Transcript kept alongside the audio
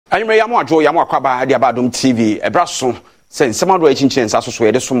Anyway, Yamu Akwaba, the Abadum TV, a brasso, send some other chin so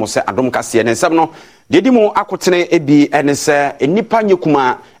the sumo se Adom Cassia and Sabno, Dedimo Akotene Ebi and say a Nipa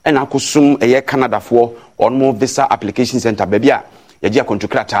Yukuma and Akusum a year Canada for on more visa application center babia, Yaja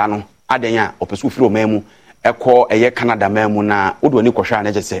Contractano, Adena, Opesufro Memu, a call a year Canada memu na Udo Nikosha,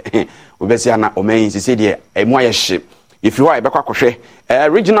 and just say, Ubesiana Omain, Cecilia, a Moya ship. If you are a Bakoshe, a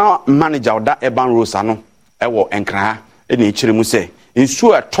regional manager of that Eban Rosano, Ewo Enkra, any Chirimuse.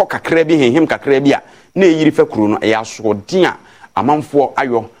 Insu a talk kakrebi him kakrebia na yiri fekuru no ya so dia amanfo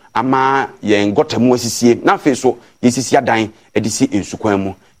ayo ama yen gotemu asisie na fe so yesisi adan edisi insukwan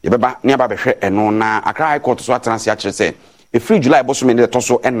mu ye beba ne aba behwe eno na Accra High Court so atanse a kire se e free July boso me ne to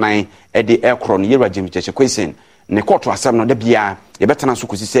so enan e de aircraft no yera Jim Cheche Quayson ne court asem no da bia ye betana so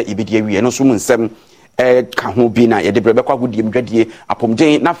kosi se ibidi awie no so mu nsem ka ho bi na ye de brebe kwa godie mdwadie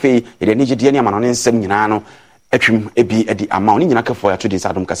apomden na fe ye de nigedie ne amano ne nsem nyina no etwim ebi edi ama oni nyina kafo ya to dis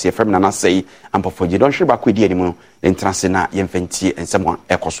Adom Kase FM na sei ampofo je don hwe ba kwedi ani mu entrance na yemfantie ensem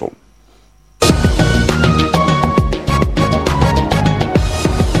ekoso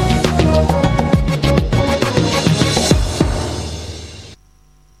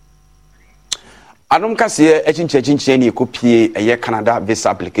Adom Kase echinche ni kopie eye Canada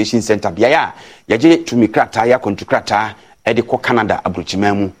visa application center bia ya yaje tumi krata ya kontukrata edi ko Canada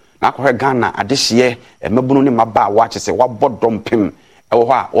abrochimamu na akɔhɛ Ghana adehye mabunu ne maba wache se wabodom pem ɛwɔ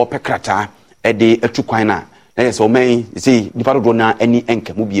hɔ a wɔpɛ krata ɛde atukwan na yɛ sɛ ɔman sɛ nipa dodo na ani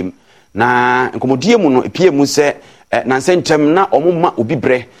enka mu biem na nkomodie mu no epie mu sɛ na nsɛntɛm na ɔmoma obi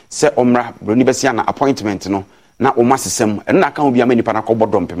brɛ sɛ ɔmra broni besia na appointment no na ɔma sesem ɛno na aka ho bia ma nipa na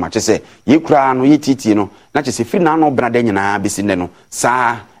kɔbɔdom pem akyɛ sɛ yekura no yetiti no na kyɛ sɛ firi na no brada nyinaa besi ne no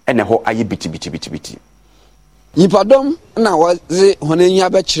saa ɛne hɔ ayɛ biti Yipadom na wazi honenya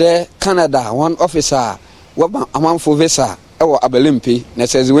bɛkyerɛ Canada one officer waba amanfo visa ɛwɔ abelimpi na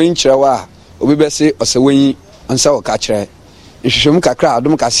sɛ wen kyerɛ wa obi bɛse ɔsɛwen onsa wɔ ka kyerɛ nhwehwem kakra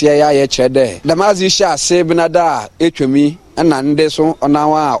Adom Kase ya yɛ kyerɛ dɛ damazi hya ase binada etwami na nde so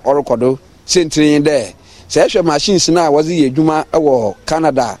ɔnawa a ɔrekɔdo sentrin dɛ sɛ ɛhwɛ machines na wazi yɛ adwuma ɛwɔ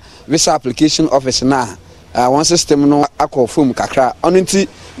Canada visa application office na one system no akɔ form kakra ɔno nti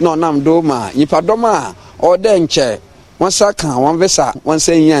na ɔnam do ma yipadom a ɔda nkyɛ wɔnsa ka wɔn visa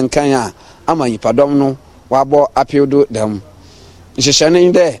wɔnsa nya nkan a ama yipadom no wabɔ appeal do dam nhyehyɛ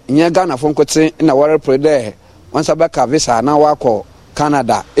ne dɛ nya Ghana fo nkote na wɔrepre dɛ wɔnsa bɛka visa na wakɔ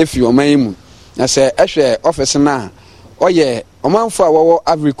Canada efi ɔman mu na sɛ ɛhwɛ office na ɔyɛ ɔmanfo a wɔwɔ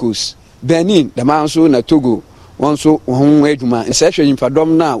Ivory Coast Benin dɛma nso na Togo wɔn nso wɔn adwuma sɛ ɛhwɛ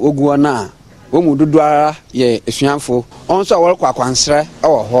yipadom na oguɔ na wɔn mu dodo ara yɛ esuafo wɔn nso a wɔrekɔ akwansrɛ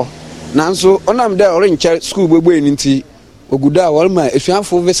ɛwɔ hɔ nanso onam de orenche school gbegbe ni nti oguda walma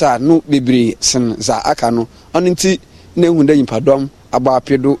efianfo visa no bebre sen za aka no on nti na ehu da yipadom aba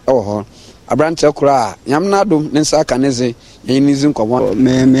apedo ewo ho abrante kura nyamna dom ne nsa aka neze yinizi nkomo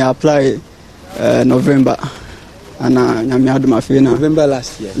me apply November ana nyamya dom afena November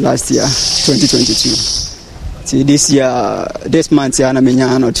last year 2022 see this month ya na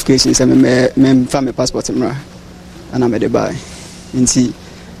menya notification say me family passport mra ana me dey buy nti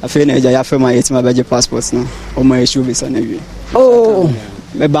afena eja ya fema yetima beje passport no o ma issue visa na wi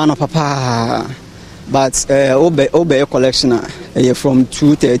me ba no papa but obe collection from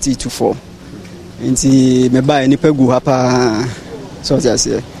 2:30 to 4 nti me ba ni pegu hapa so just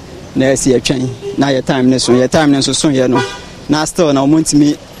na esi atwan na ye time ne so so ye no na still na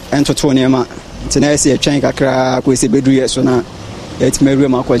omontimi entoto ne ma nti na esi atwan kakra ko esi bedu ye so na etime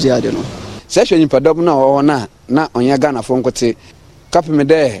ma kwaje ade no session yipadom na wo na onya Ghana fo nkote kapeme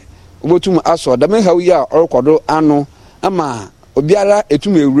de obotum aso da me hawi a orkodo ano ama obiara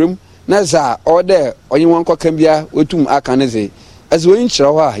etum ewurem na za ode onye wonkoka bia otum aka ne ze azoyin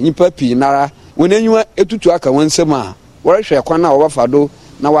kyerɛ hɔ a nyipa pi nara wonanyua etutu aka wansem a wɔrehwɛ kwan na wɔbafado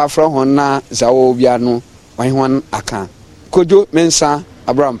na wɔafra hon na za wo bia no wɔn hon aka kojo mensa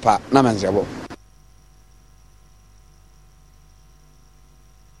abrampa na manzebo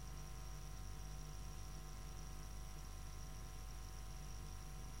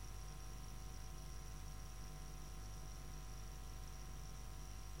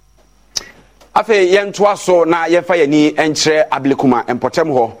afe yentoa so na yefa yani enkyere Ablekuma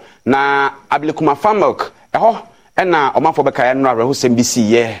empotem ho na Ablekuma farmilk eho na omafo beka ya no areho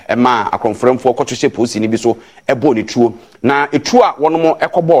sembisi ye ema akonfremfo kotohye posi ni bi so ebo ne tuo na etuo a wono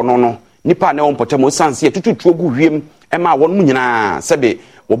ekobo no nipa na empotem osanse etututuo gu wiem ema wono nyina sebe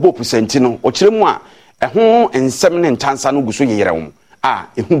wobo percent no okiremu a eho ensem ne ntansa no guso yeyerewum a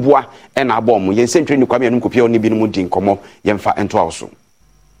ehubua na abom yensentwe ni kwame anum kopia oni bi no mu din komo yemfa entoa so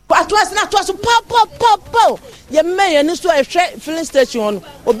Atwas na atwas pop. Ye me ni so ehwe filling station on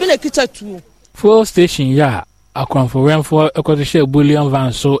obi na kita tu. Fuel station ya akwanfo wenfo ekotehye bullion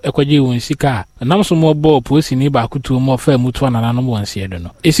van so ekwaje won sika nam so mo ball posi ni ba kutu mo fa mutu anananom wonse do no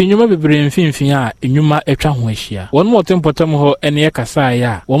esinyuma bebre mfimfin a enyuma etwa ho ahia won mo tempotam ho ene ye kasa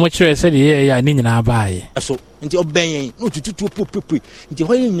ya wo mo kire se de ye ya ni nyina baaye so nti obenyen no tutu popopo nti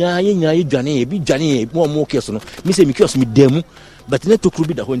ho nya dwane bi dwane mo keso no mi se mi keso mi demu but na tokuru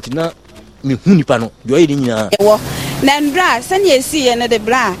bi da ho nti na mi hu nipa no de oye ni nya ewo na ndra sane esi ye ne de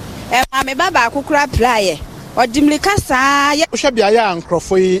bra ma me baba akukura playe odimlika saa ye hwe bia ya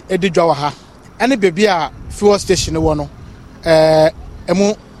nkrofo yi edidwa wa ha ene bebi a fuel station wo no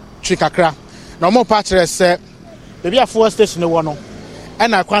emu twikakra na mo pa kire se bebi a fuel station wo no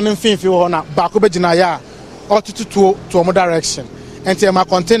ena kwa ne mfimfi wo na ba ko begina ya otututuo to mo direction enti ma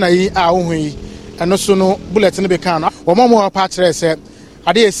container yi a wo hu yi eno so no bullet ne be kan wo mo pa kire se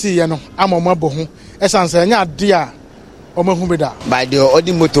ade esi ye no amamo abohu esanse nya ade a by the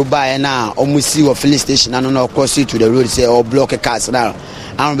odi motor buy na omusi of filling station no cross to the road say or block cars now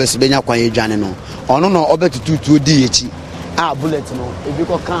am be benya kwan edwane no ono no obetutu di echi bullet no ebi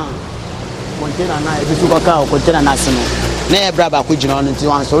ko kan container na ebi ko kan container na se no na e bra ba ko gina no nti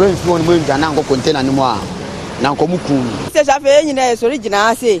wan so re nfu no mo edwane na container no mo a na nko muku se shafe nyina e so gina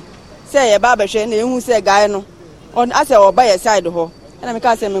ase se ye ba behwe na ehu se guy no on ase oba ye side ho na me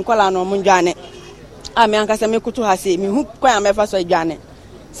ka se me nkwala no mo ndwane ami ankasa me kutu ha se me hu kwa me fa so adwane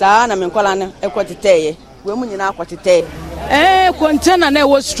saa na me nkola na ekotiteye we mu nyina akotiteye container na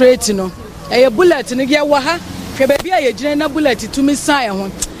wo straight no bullet ni ge wa ha hwe ba bia ye gine na bullet tumi san ho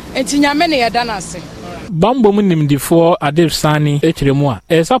enti nyame ne yeda na ase bambo mu nimdifo adefsani ekiremu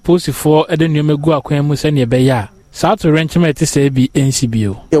a saposifo ede nuomegu akwan mu se ne be ya saa to renchment se bi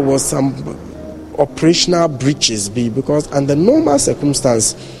NCBO. There was some operational breaches because under normal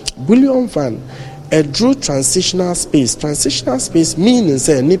circumstance bullion van a true transitional space meaning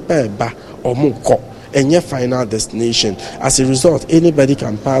say nipa ba or munko and your final destination. As a result, anybody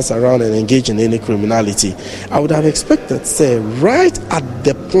can pass around and engage in any criminality. I would have expected, say, right at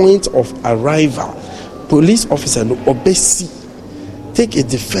the point of arrival, police officer no obesi take a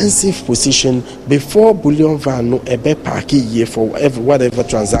defensive position before bullion van no ebe parky year for whatever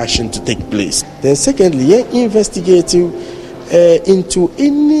transaction to take place. Then secondly, investigating into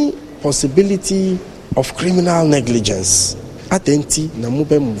any possibility of criminal negligence. Atenti na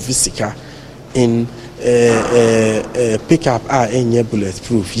mube muvisika in pickup enye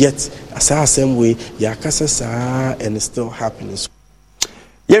bulletproof. Yet, as I same way, yakasa sa and it's still happening.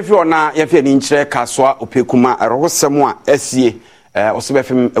 Yefi ona yefi ni nchire kaswa opekuma erosemu a esie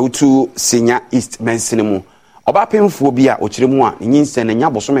osebefem utu senya east mensinemu oba pemfuo bi a okiremu a nyinse na nya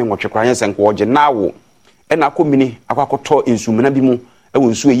bosome nwotwekra yense nko oje nawo ena akomini akwakoto insumena bi mu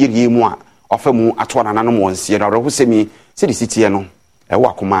nsu eyiri mu a ofamu ato nananom wonsie na rohusemi sedi sitie no ewo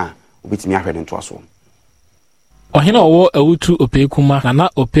akoma obitimi ahwede nto aso ohina owo awutu opekuma na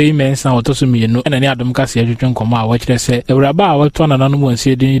opei mensa otoso mienu ena ne adom kase adwetwe nkoma a wakire se ewuraba a wato nananom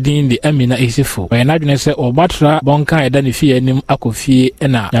wonsie din de amina esifo we na adwene se obatra bonka eda ne fie anim akofie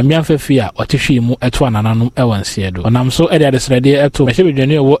ena nyamiamfafi a otehwe mu eto nananom ewonsie do onam so ede adesrede eto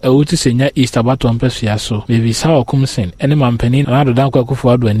mehebedwane owo awutu senya east abato mpasua so baby saw kumsen ene mampani na do danko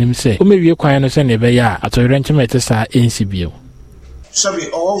akofo ado anim se o mewie kwan no se ne be ya atoyrenchema etesa NCBO sabi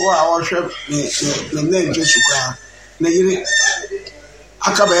owo a wohwe ne nje sukwa na yire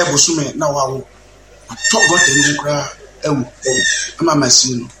akaba ya bosume na wawo to gote ni kra ewu ama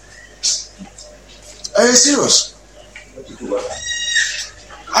masino serious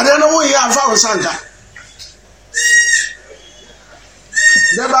I don't know where you are from Santa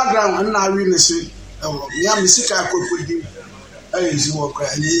the background na we say me am sika akopodi ezi wo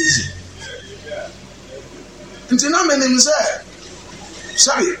kra ni easy ntina me nim say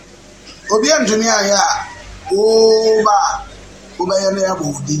sorry obi antumi aya oba ya na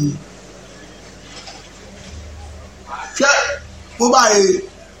abodi ke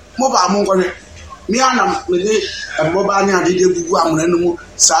moba mo nkore mi anam me de moba ni ade de gugu amuna nu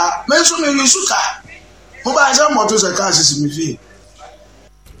sa me so me yusuka moba za moto se ka sisi mi fi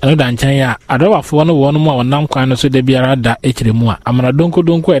ano danchan ya adawafo no wo no mu a wonam kwan no so de biara da ekiremu a amana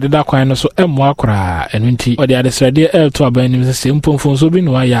donko ededa kwan no so emu akora enu nti odi adesrade elto abanim se mpomfon so bi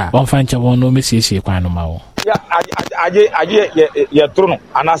no ya wonfa nche won no mesiesie kwan no ma wo ya aje ye trono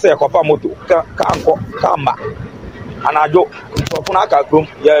anase ye kopa moto ka anko kamba anajo microphone aka krom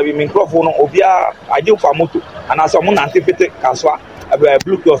ya microphone no obia aje fa moto anase mo nante fete kaswa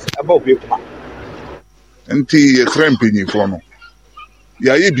bluetooth aba obi kuma nti ye krempini fo no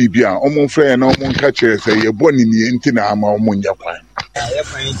ya ye bibia omo frɛ na omo nka kyerɛ sɛ ye bɔ ni nti na ama omo nya kwan Yeah,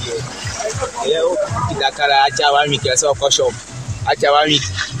 fine. Yeah, Dakara, Achawa, Mikasa, of shop. Achawa,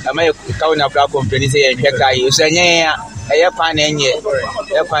 I may count a black company say, you say, yeah, pan and yet,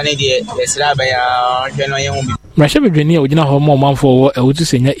 pan yes, Rabbi, General. Mrashabedwani a ogina ho mo manfo wo ewutu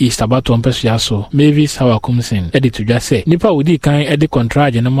senya East abato mpesua so Mavis Hawakumsin edit dwa se nipa wodi kan edi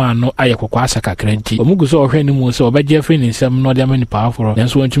contract ne ma no ayekokwa asa kakra nti omuguso ohwe ni mu se obegye afri ni nsem no de amani paaforo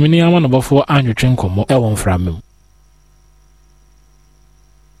nenso wontumi ni ama no bofo anwetwe nkomo e won framem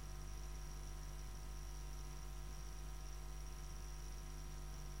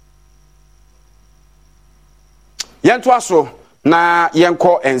Yento aso na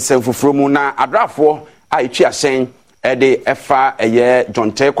yenko ensemfufuro mu na adrafo a etwi asen ede efa eye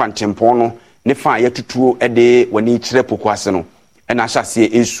jonte kwantempon no ne fa ye tutuo ede wani kire pokuase no na ahyase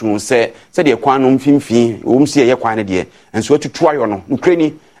esu se de kwan no mfimfi womsi ye kwan ne de enso tutu ayo no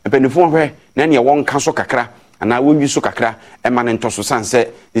nukreni empenifo hwe na ne won kaso kakra ana wonwi so kakra ema ne ntoso sanse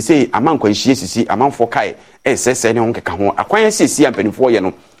they say amankwanhie sisi amanfo kai sese ne hon keka ho akwan sisi empenifo ye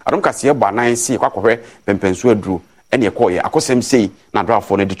no adom kase ba nan si kwakohwe pempenso aduru ene ekoye akosem sei na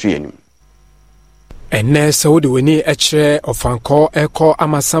adrafo no de tu yenim enne saudi weni echre ofanko eko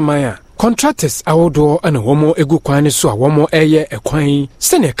amasamaya contractors awodo ana womo egu kwan so a womo eye ekwan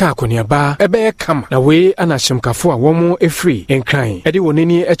sene ka akoniaba ebe kama na we ana hyemkafo a womo efri enkran ede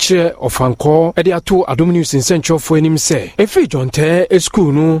wonani echre ofanko ede ato adom news nsentwofo enim se efri jonte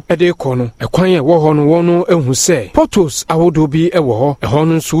school no ede ko no ekwan e wo ho no wono ehu se portals awodo bi ewo ho eho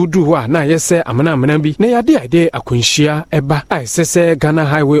no so du ho a na yese amana bi na yade ade akonhia eba a sese Ghana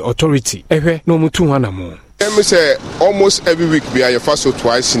Highway Authority ehwe no mutu hanamo. I say almost every week we are fast so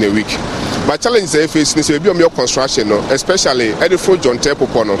twice in a week. But challenge is face is be on your construction, no, especially at the front John Temple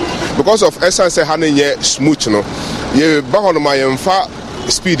no, because of essence having smooth, no. You back on my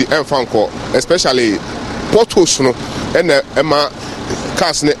speed and fanko, especially potholes, no, and Emma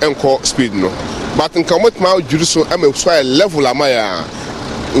cars and speed, no. But in come with my judicial level amaya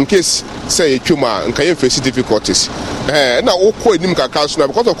in case say chuma and can face difficulties. Now oko enim kakasuna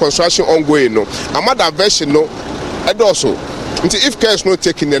because of construction ongoing no amada version no and also if care is not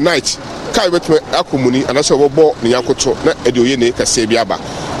taken the night kai betwe akomuni and also bo ne yakoto na edoye ne kase biaba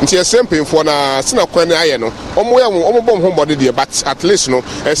nti esempe for na sina kwan na aye no omo bom ho body there but at least no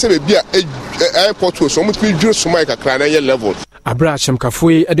say be bia airport so omo tumi dwuro soma kakra na ye level Abra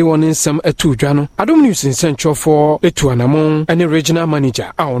Shemkafui ede won nsem atu dwa no adom news nsentwofo etu anamon ene regional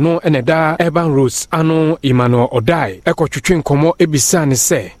manager a ono eneda urban roads ano Emmanuel Odai ekotwetwe nkomo ebisa ne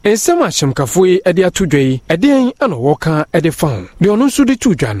se nsem a Shemkafui ede atu dwai eden ana woka ede fan de ono nso de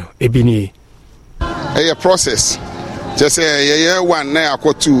tu dwa no ebini a process just say ye one na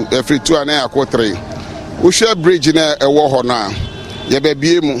akotu every two na akotri wo share bridge na ewo ho na ye ba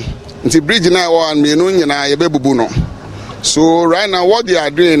bie mu nti bridge na ewo an me no nyina ye ba bubu no. So right now what they are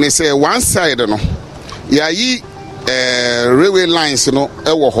doing is one side no yayi railway lines no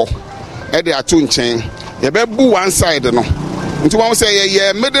ewo ho e dey atu nchen ye be bu one side no nti one say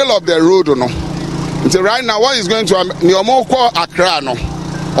ye middle of the road no nti right now what is going to ni omo ko Accra no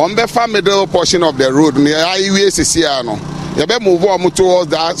on be fa middle portion of the road ni yayi we sisia no ye be move on towards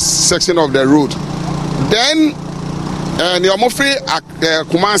that section of the road then ni omo free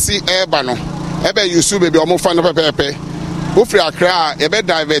Kumasi eba no e be yusu be omo fa no pepepe Ufri Accra, you better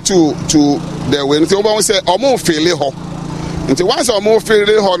divert to the way. Until one say, "Omo feel ho." Until once omo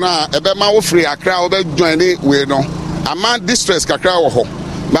feel ho na, ebe ma Ufri Accra, obe join it we no. Ama distress kakra ho.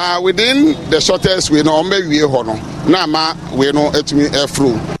 But within the shortest we no, omo we ho no. Na ma we no etumi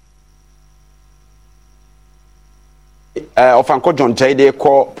through. Ofanko John Jade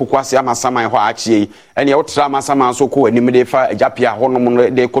ko pukwase amasama ho achie ene otra amasama so ko anim de fa ajapia ho no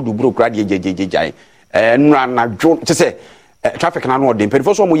de ko duburo kra de jejejejai nura na jo tse traffic na no de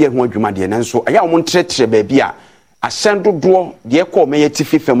mpefo so mo ye ho adwuma de nanso aya mo ntretre ba bia asen dodo de ko me yeti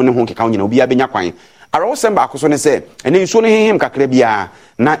fifem ne ho keka nyina obi abenya kwan arawo semba akoso ne se ene nsuo ne hehim kakra bia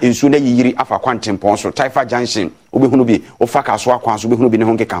na nsuo na yiyiri afa kwantempon so Taifa Junction obehunu bi ofa kaso akwan so obehunu bi ne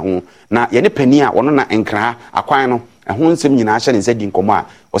ho keka ho na ye ne pani a wono na enkra akwan no ho nsem nyina ahye ne zedi nkomo a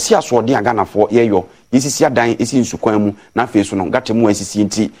osi aso de aganafo yeyo yisisi adan esi nsukwan mu na afeso no gatemu asisi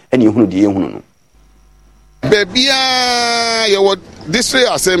nti ene ehunu de ehunu no Bebia your district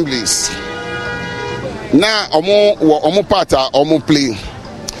assemblies na omo parta omo play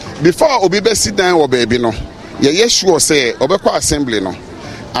before obi be sit down or baby no ye sure say obekwa assembly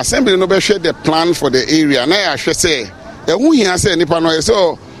no be share the plan for the area na ya hwe say ehun hia say nipa no ye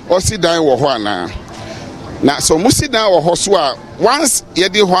so o sit down wo ho ana na so mo sit down wo ho so a once ye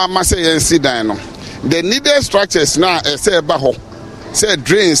di ho ama say ye sit down no the needed structures na say ba ho say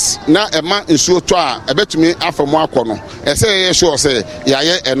drains na ema nsuo to a ebetumi afamu akọ no ese ye sure say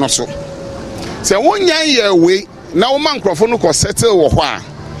yaye eno so say wonya ye we na wo man krofo no ko settle wo ho a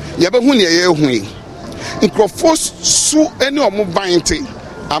ye be hu ne ye hu nkrofo su eni omo bante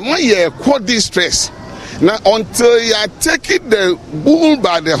ama ye ko distress na until you are taking the bull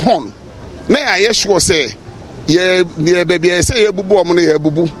by the horn na yaye sure say ye baby say ye bubu omo no ye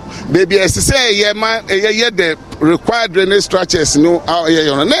bubu baby say ye man ye the required drainage structures no ye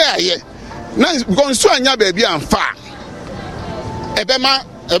no na ye na gonso anya baby amfa ebe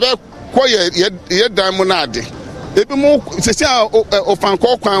ko ye dan mu na ade ebi mu sisi a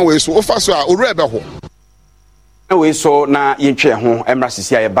ofanko kwan we so ofa so a oru ebe ho na we so na yentwe ho emra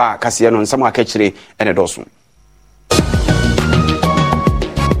sisi a ye ba kase no nsam aka kire ene doso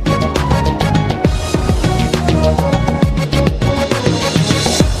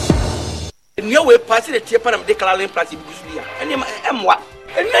we pass the tape and the color plastic busia and emwa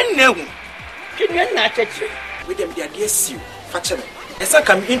and then na church with them their dear seal faction esa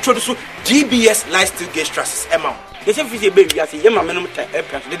can introduce DBS lifestyle guest trusses amount they say fi baby as yema menum ta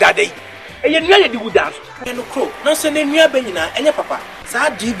airport the that day e nua ye di good dance e no crow no say ne nua ba nyina enye papa sa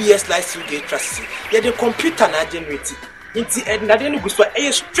DBS lifestyle guest trusses ye the computer na generate nti e na de no gusto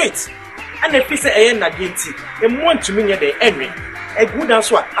e straight and if say e na de nti e mo ntumi nye de enwe a good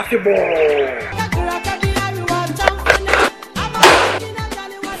dance what afebo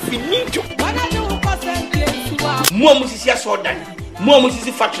finito mo musisi asodan mo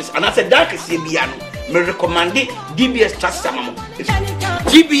musisi factories and I said that is bia no me recommend DBS trust amamo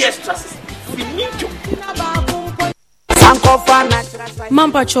DBS trust finito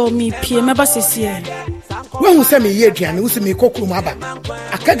Mampa cho mi pie meba sesie when who say me ye aduane who say me kokuru mu aba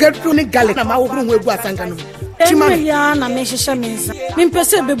akagadu ne garlic na ma wo hu egu asanka no ya na me hihye me nsa me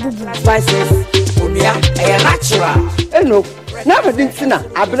mpese bebubu onua e natural eno na be dintina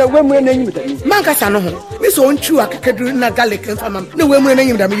abere wemu na nyim da mi mankasa no ho mi so ontwu akakadu na garlic nfa mam na wemu na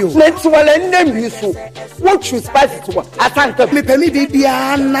nyim da mi yo na tiwala nnem bi so wo choose spices to asanka me pemi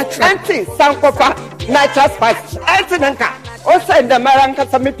bibia natural anti sankofa natural spices anti nanka o say the maranka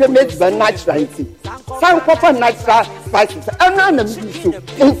sa me pemi ba natural anti sankofa natural spices ana na mi so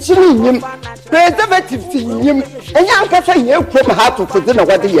enchiri nyim preservative nyim enya nkasa ye krom ha to fudi na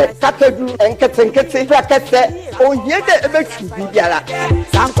wade ye katadu enkete prakete o ye de ebetu bibiara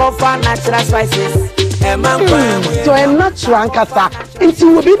sankofa natural spices so I'm natural nkasa nti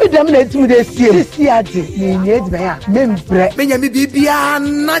wo bibi dem na etum de sie ade ni nye de ya membre menya mi bibia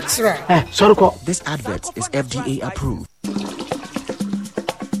natural sorry ko this advert is FDA approved.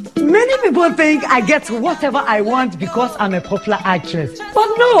 Many people think I get whatever I want because I'm a popular actress. But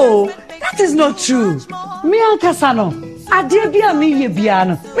no, that is not true. Me Ankasano, Adebia mi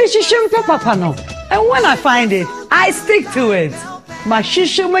yebiano, me shishimpe papa no. And when I find it, I stick to it. My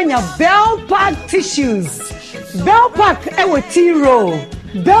shishimenya Bell Pack tissues. Bell Pack ewe tea roll.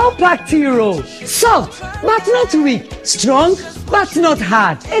 Bell Pack tea roll. Soft, but not weak. Strong, but not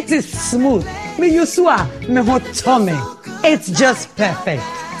hard. It is smooth. Me yusua, me hotome. It's just perfect.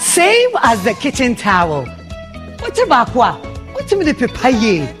 Same as the kitchen towel. What about what? What me the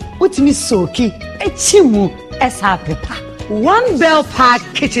papaye? What me soki? Echimu esa pepa. One Bell Pack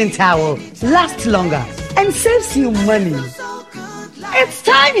kitchen towel lasts longer and saves you money. It's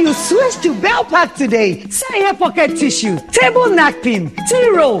time you switch to Bell Pack today. Say a pocket tissue, table napkin, tea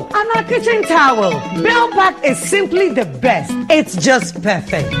roll, and a kitchen towel. Bell Pack is simply the best. It's just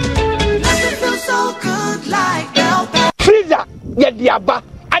perfect. Nothing feels so good like Bell Pack. Freezer, yeah, diaba.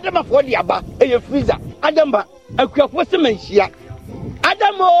 Adama for diaba, a freezer. Adama, a crafty sementia.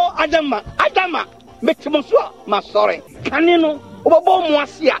 Adama, make some sorry. Canino, over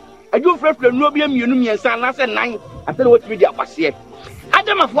Moasia. I do fresh no be a munum and san last night. I tell what we did was here.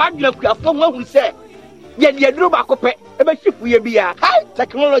 Adama for you from what we say. Yet you drew back up a ship we be a high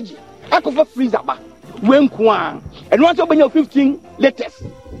technology. I could for freezer. When Kwan and once open your 15 letters.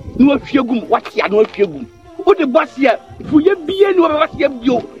 No fugum, what ya no fugum. What the boss here? If we be any of us,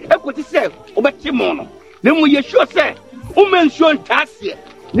 you, I could say, over Timono. Then we sure say, woman shown task here.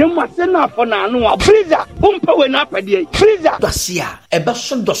 Then what's enough for now? Freezer, when up a day. Freezer, Dosia, a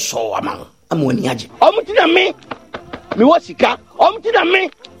person does so among Amoniaji. Omtina me, me was sick, Omtina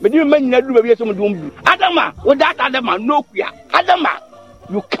me, but you may not do some doom. Adama, without Adama, no queer. Adama,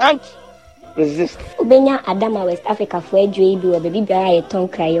 you can't resist. Ubenya Adama West Africa for a dream, or baby bear a tongue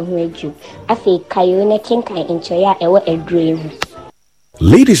cry on you. I think Kayona Kinka in Choya a dream.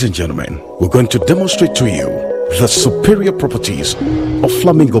 Ladies and gentlemen, we're going to demonstrate to you the superior properties of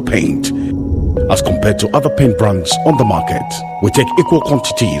Flamingo paint as compared to other paint brands on the market. We take equal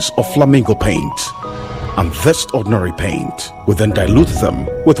quantities of Flamingo paint and this ordinary paint. We then dilute them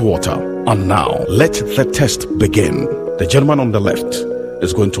with water. And now, let the test begin. The gentleman on the left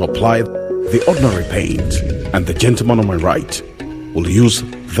is going to apply the ordinary paint, and the gentleman on my right will use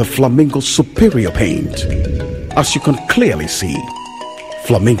the Flamingo Superior paint. As you can clearly see,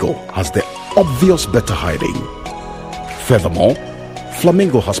 Flamingo has the obvious better hiding. Furthermore,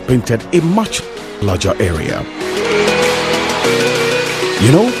 Flamingo has painted a much larger area.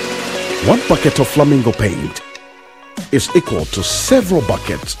 You know, one bucket of Flamingo paint is equal to several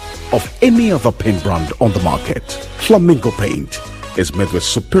buckets of any other paint brand on the market. Flamingo paint is made with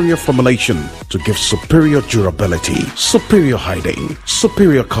superior formulation to give superior durability, superior hiding,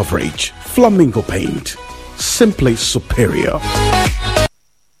 superior coverage. Flamingo paint, simply superior.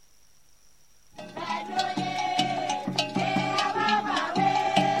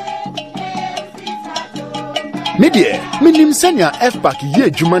 Media, minim senya F-back ye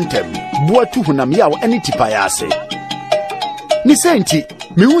jumantem, buatu hunam yaw any tipayase. Ni senti,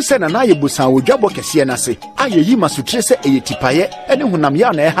 mi unsena na ye busan wujabo kesiye nase, aye yi masutrese eye tipaye, ene hunam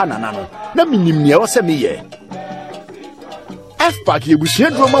yaw na eha nanano, na minim niye wase miye. F-back ye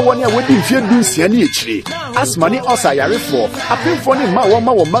busye droma wane ya wedi mfye dunsi ani echiri, asmani osa yarifo, apimfoni ma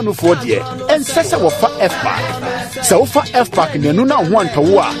wama for diye, en sese wafa F-back. Sa wafa F-back nenuna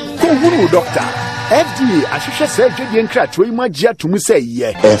huantawa, kuhuru doctor. FDA ashisha seje di enkra to imagine to me say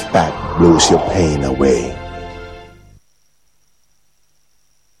yeah. F-back blows your pain away.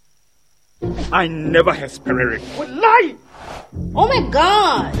 I never have spirit. What lie? Oh my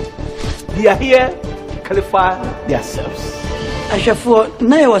God! They are here to qualify themselves. Ashafo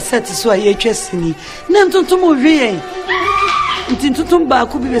na ye wasati so aye twesini. Na ntontom owie. Ntintontom ba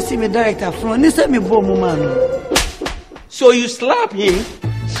ko bi besi me director from ni say me bo mo man. So you slap him?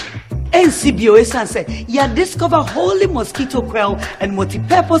 NCBO Sanse, ya discover holy mosquito coil and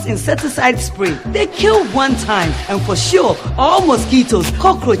multi-purpose insecticide spray. They kill one time, and for sure, all mosquitoes,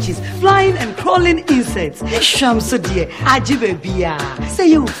 cockroaches, flying and crawling insects. Shamso dear, ajibe biya.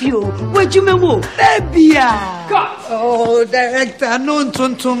 Say you feel, where'd you memo? Biya. Oh, director, no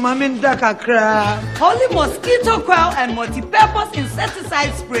tonton maminda kakra. Holy mosquito coil and multi-purpose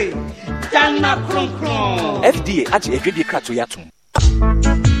insecticide spray. Dana kron kron. FDA, aji egedi krato yatum.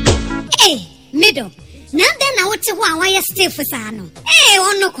 Hey, middle. Now then I want to why you stay for sano. Hey,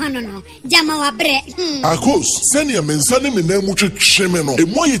 on no quano, Jama wa bre. Akos, send your men sending me name which shemeno. A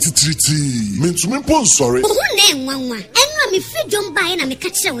moye titriti. Mean to me pon sorry. Who name one? And me free jump by and I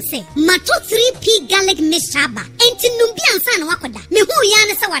catch say. Mato 3P garlic mixture ba. Enti numbi ansan wakoda. Me who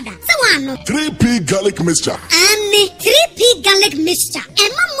yana sawada. Sawano. 3P garlic mixture. Ane 3P garlic mixture.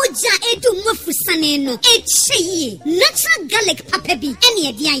 Emma moja edu mofusane no. Eche natural garlic papebi. Any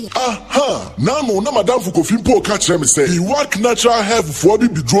idea? Aha. Nano na madam Fukofimpo catch me say he work natural hair for the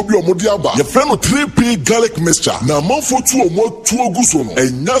drobi or modiaba. Your friend 3P garlic mixture. Na man for 2 or more 2 guso no.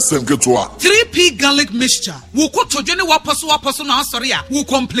 Enya semketua. 3P garlic mixture. Wo ko tojene wapaso na sorry ya. Wo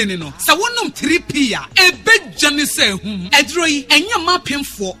complain no. Sa wonum 3P ya. Ebe jane se hum. Edro yi enya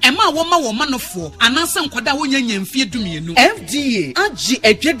mapemfo. Ema woma no fo. Anansa nkwada wo nyanya mfie dumienu. FDA agi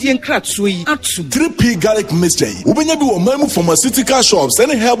edwedie nkratso yi atum. 3P garlic mixture yi. Ubenya bi wo mamu pharmaceutical shops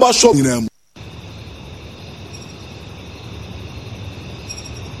and herbal shop nyinam.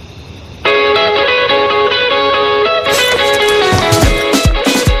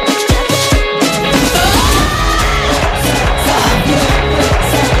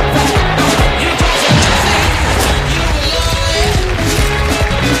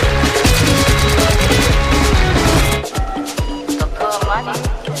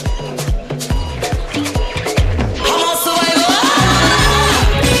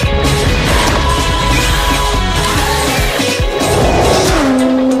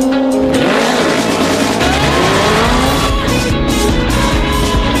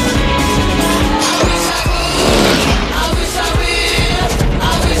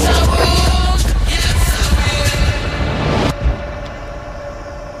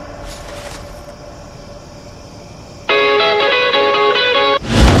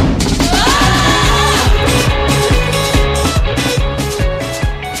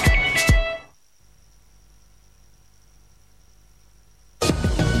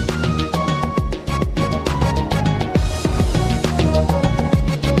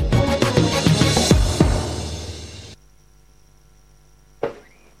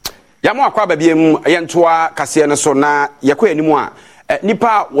 Yamo akwa babiem yentoa kase ne so na yakwa animu a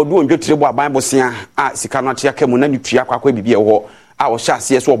nipa wodu ondwetire bo aban bosia a sika no ate akamu na nitua akwa bibie ho a wo hya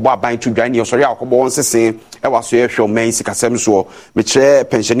ase so bo aban tudwan ne osori akobo won sese e waso ye hwe man sikasem so me kire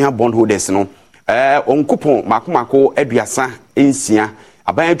pensioner bond holders no onkupon makomako aduasa ensia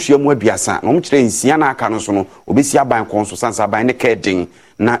aban atua mu abiasa na omkyere nsia na aka no so no obesi aban kon so sansa aban ne kedin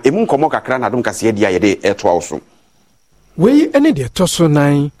na emu nkomo kakra na adom kase dia yede etoa so wei ene de toso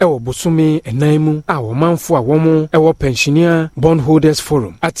nan ewo bosome enan mu a wo manfo a wo mo ewo pensioner bondholders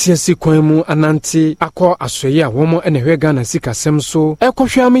forum atiasi kwan mu anante akọ asoye a wo mo ene hwe Ghana sikasem so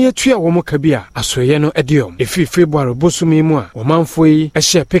ekohwe amye tua wo mo kabia asoye no ediom efi February bosome mu a wo manfo yi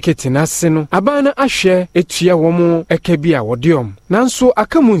ehye picket na ase no abana ahwe etua wo mo ekabia wodiom nanso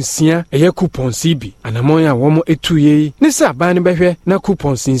akamu nsia eye coupons bi anamon a wo mo etuye ne se abana behwe na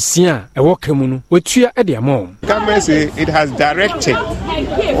coupons nsia ewo kamu no wetua ede amon it has directed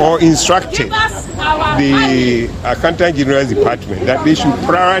or instructed the Accountant General's Department that they should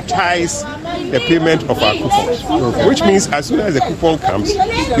prioritize the payment of our coupons, which means as soon as the coupon comes,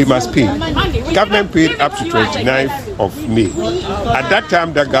 we must pay. Government paid up to 29th of May. At that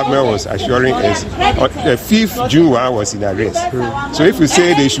time, the government was assuring us the 5th June one was in arrest. So if we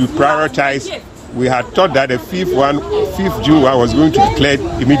say they should prioritize, we had thought that the 5th June one was going to be cleared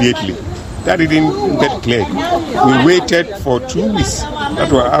immediately. That didn't get cleared. We waited for 2 weeks.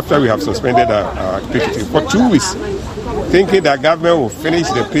 That was after we have suspended our activity for 2 weeks, thinking that government will finish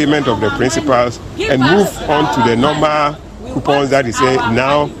the payment of the principals and move on to the normal coupons that is saying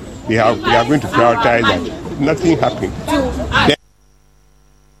now they are going to prioritize that. Nothing happened.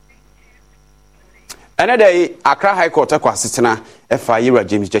 Another Accra High Court Aquasitana, F.I.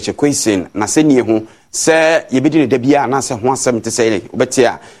 James Jeche Quayson, Naseni who say you be the Bia and answer 170 say, but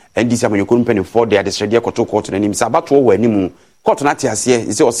yeah. And this when you couldn't penny for the Australia court and him Sabato or any court Natias here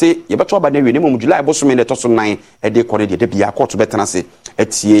is or say you better by the minimum July Bosman the Tosson 9 a day called the Bia court better say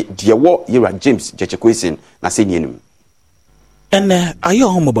at ye dear war Ira James Jeche Quayson Nasenium. And are you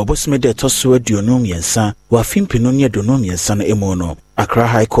home about Bosman de Tosso Dionomian son, who Fimpinonia Donomian son Emono, Accra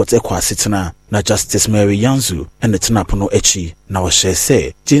High Court Equasitana, na Justice Mary Yanzu, and the Tanapono Echi, now share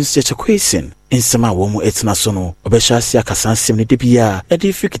say, James Jeche Quayson. Insama womu etina sono obeshasi akasan simni debia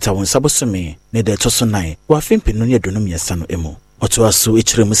edi fikita won sabosome ne de toso 9 wa fimpinu ne donum yesano emu oto aso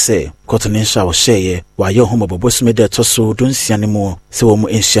echiremu se kotoninsha wo sheye wa ye homo bobosome de toso donsia ne mu se womu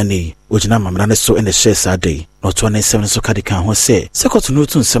enhia ne ogina mamra ne so ene share sadai oto ne 7 so kadika ho se kotono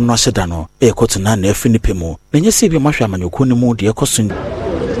tun sem no ahyeda no e kotona na afi nipemu na nyese bi mahwa amanyoko ne mu de ekoso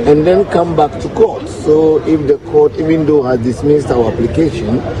and then come back to court. So if the court, even though has dismissed our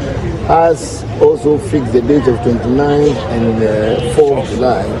application, has also fixed the date of 29th and 4th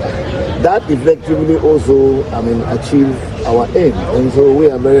July, that effectively also, achieve our aim. And so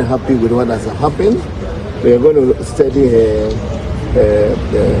we are very happy with what has happened. We are going to study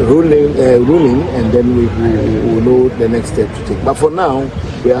ruling, and then we will know the next step to take. But for now,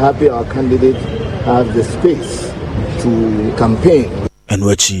 we are happy our candidate has the space to campaign. And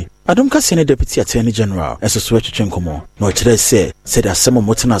Wachi, Adam Cassini Deputy Attorney General, as a switch chenkomo, no today said that some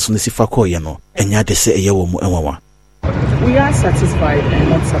motinas on the Sifako Yano, and yet say a year more. We are satisfied and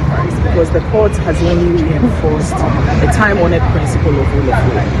not surprised because the court has only reinforced a time-honored principle of rule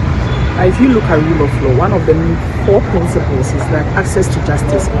of law. If you look at rule of law, one of the 4 principles is that access to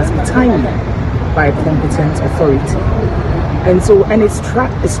justice must be timely by a competent authority. And so, it's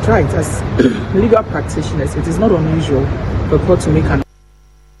right as legal practitioners, it is not unusual for the court to make an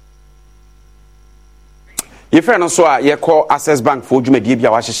Your friend also, you call Access Bank for Jumedi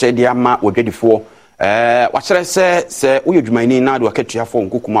Bia, what she said, the Amma would get before. What shall I say? We you may need now to a catch your phone,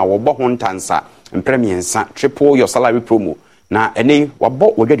 Kukuma, or Bohon Tansa, and Premier triple your salary promo. Now, any what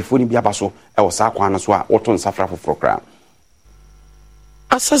bought will get the food in Biabaso, or Sakwanaswa, or Ton Safra for program.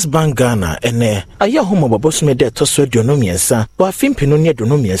 Access Bank Ghana ene aya homo babosome de toso aduonomiensa wa fimpino ne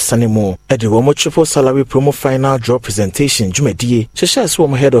aduonomiensa ne mu e de wo triple salary promo final draw presentation dwumadie hyehyɛ so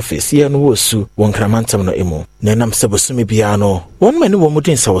wo head office ye no wo su won kramantam no emu na nam sebosome bia no won mani wo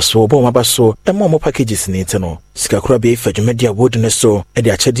mudin sawoso bo maba so e mo packages ne nte no sikakura be fa dwumadi awodi ne so e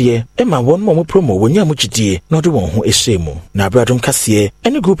de akyɛde e ma won mo promo wonya mu gidie na de won ho ehye mu na abradom kase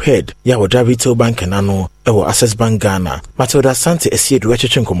any group head ya wo retail bank na no ewo Access Bank Ghana Matilda Sante esiedu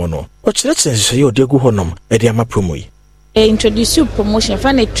achechenkomo no o kyerɛkyerɛ ye odi agu honom e de ama promo yi introduce you promotion for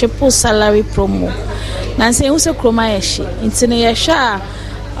a triple salary promo na say use kroma yehye intine yehwa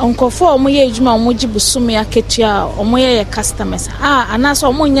onkofo omo ye adwuma omo gibusumi aketua omo ye customers anaso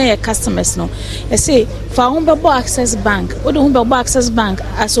omo nya ye customers no e say fa ho bebo Access Bank wo de ho bebo Access Bank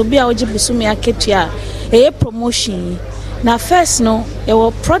asobi a ogibusumi aketua e promotion na first no e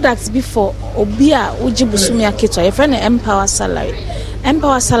wo products before obi a ogibusumi aketua e friend empower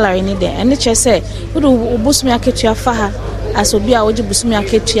salary ni de ene che say wo de obusumi aketua fa ha asobi a ogibusumi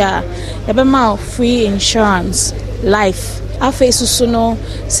aketua e be ma free insurance life afa susu no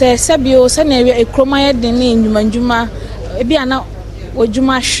se sebio se na ekroma ye de ne ndwuma ebi ana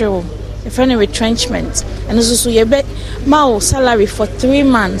wodwuma hwew if any retrenchment and so yebe ma salary for 3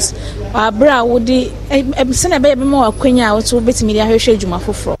 months abra wodi sene be ma akwanya wo to betimi dia hwehwe adwuma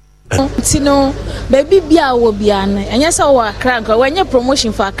foforo tino baby bia wo bia na enya se wo akra nka wanya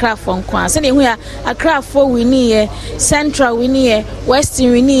promotion for akra for nko se ne hu ya akra for wini central wini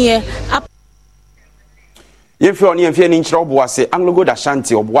western wini yemfi oni yemfi ni nkyira oboase Anglo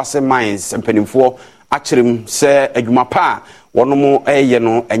Ashanti oboase mines mpanimfo akyerem se adwuma pa wonom eye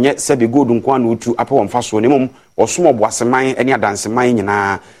no enye se be gold nko anu tu ape wonfa so ne mum osom oboase man ene adanse man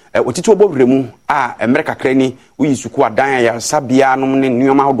nyina otiti obobremu a America krani uyi suku adan ya sabia nom ne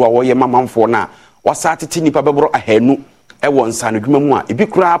nneoma hodo a woye mamamfo na wasa tete nipa bebro ahanu ewo nsa no dwuma mu a ebi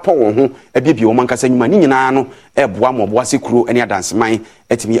kura pa won ho ebiebie wo mankasa nyuma ni nyina no eboa mo oboase kuro ene adanse man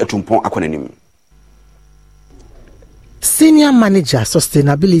etimi atumpon akonanim. Senior Manager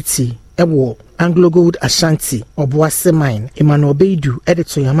Sustainability Ewo Anglo Gold Ashanti Obuase Mine Emmanuel Beidu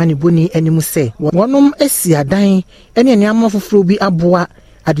Editor Yamani Boni enimu se wonom esi adan ene nneama foforo bi aboa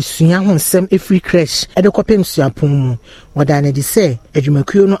adesua ho nsem efree crash edekopem suapon mu wadane di se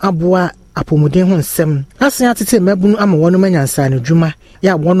adwumakuo no aboa apomuden ho nsem asen atete mabunu ama wonom anyansa no dwuma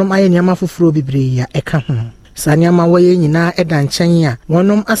ya wonom aye nneama foforo bibre ya eka ho sanyama waye nyina eda nkyɛn a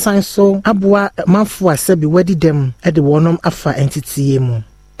wonom asan so aboa manfo asabi wadi dem ede wonom afa entity mu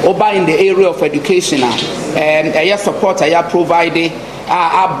over in the area of education and support I provide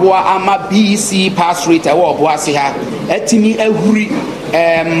aboa ama BEC pass rate oboase ha etimi ehuri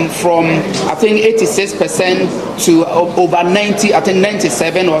from I think 86% to over 90, I think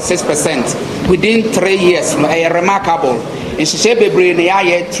 97 or 6% within 3 years. Remarkable. In Shebe ne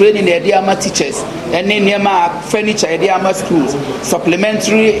aye training the Diama teachers and then furniture Diama schools,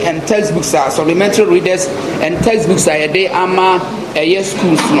 supplementary and textbooks are supplementary readers and textbooks are they ama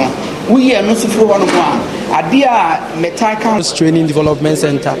schools no. We are not for one Adia Metaka Training Development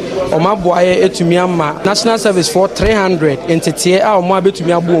Center. Omaboye etumiama National Service for 300 entity a omabe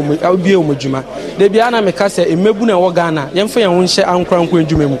tumiabo obi omudwuma. De bia na meka se emebu na wo Ghana yemfa ye ho hye ankranko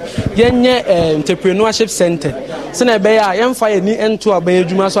adwuma mu. Yenye entrepreneurship center. Se na be ya yemfa ye ni ento aban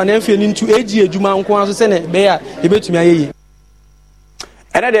adwuma so na yemfa ni ntu egi adwuma nko aso se na be ya ebetumi ayeyi.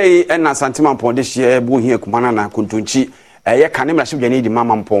 Enade enna santima ponde hye bu hie kumana na kuntunchi ye kanemla shibjani di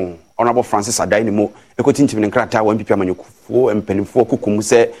mama mpon. Honorable Francis Adaini mo ekotintim nkrata wa MPP amanyofo empanimfo kokum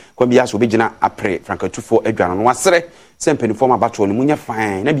se kwa bia so begina apre frankatufo adwana no wasere se empanimfo ma bato no munya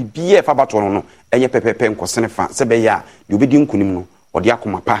fine na bibie fa bato no enye pepepe nkosene fa se be ya de obedi nkunim no ode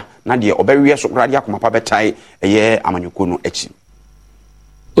akomapa na de obewie so krade akomapa betai eye amanyoko no achi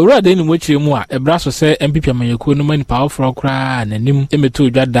Ora de ni mo chire mu a ebra so se MPP amanyekuo no mani power for kra nanim emeto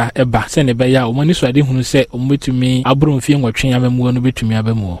dwada eba se ne be ya o mani so ade hunu se o metumi abro mfie nwotwe amamu no betumi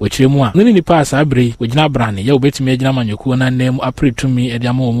abamu o chire mu a no ni pass abre o gina brane ya o betumi agina amanyekuo na nam apretumi e de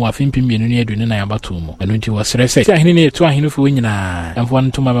ama mu afimpi mienu ne aduane na yabato mu eno nti wo sere se ahine ne eto ahine fo nyina emfo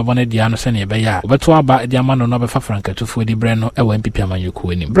ntoma bebo ne dia no se ne be ya o beto aba de ama no no be fa frankatufo di bre no e wa MPP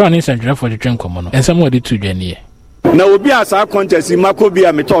amanyekuo ni brane sanjira fo twetwe nkomo no ensam o de tu dwane na obi asa contest makobi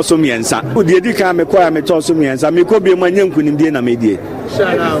a metoso miensa odi edi kan mekoya metoso miensa mekobi manye nkunimdie na medie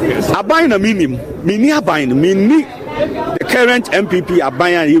aban na mini aban mini the current MPP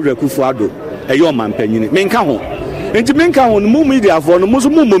aban a Ibrekufu Ado eyo mampanyini menka ho enti menka ho no media for no muso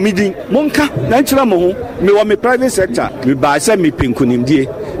mo midi monka na nkyira mo ho me wo me private sector me ba se me penkunimdie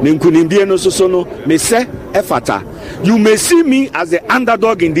ne nkunimdie no so no me se efata. You may see me as the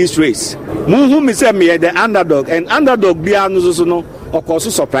underdog in this race. Who me say me the underdog and underdog bia no so no of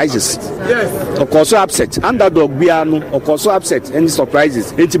course surprises. Yes. Of course upset. Underdog bia no of course upset and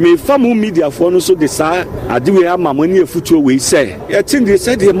surprises. It me famu media for no so the sa adiwe ama money efutuo we say. I think they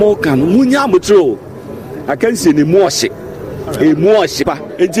said the more can munya mutro. I can see the more shit. E mo shipa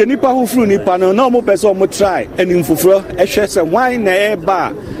enti nipa ho furu nipa no na mo pese o mo try eni mfoforo ehwe se why na e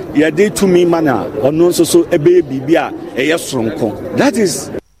ba ye dey to me mana ono nso so ebe bibia e ye soronko. That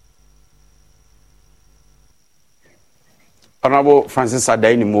is Honorable Francis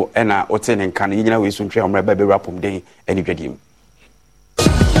Adaini mo ena otene nkan yina we so ntwe omra ba be rapom den eni dwadim.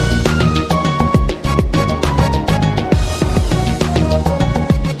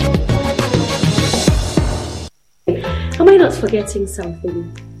 Am I not forgetting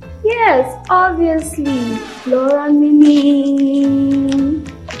something? Yes, obviously. Flora Mini.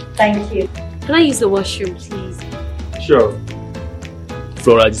 Thank you. Can I use the washroom, please? Sure.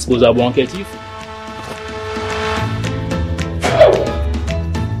 Flora disposable handkerchief.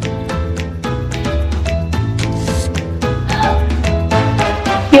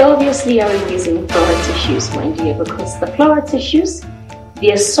 You obviously aren't using Flora tissues, my dear, because the Flora tissues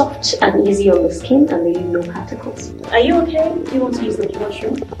They are soft and easy on the skin and they leave no particles. Are you okay? Do you want to use the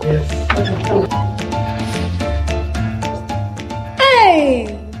washroom? Yes. Okay, come on.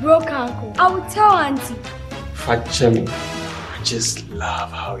 Hey, broke uncle. I will tell auntie. Fachemi, I just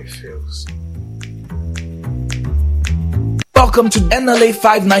love how it feels. Welcome to NLA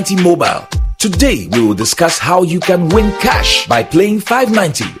 590 Mobile. Today we will discuss how you can win cash by playing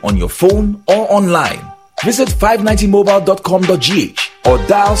 590 on your phone or online. Visit 590mobile.com.gh or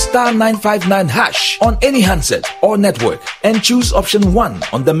dial *959# on any handset or network and choose option 1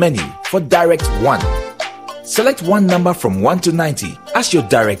 on the menu for direct 1. Select one number from 1 to 90 as your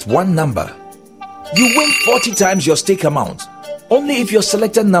direct 1 number. You win 40 times your stake amount, only if your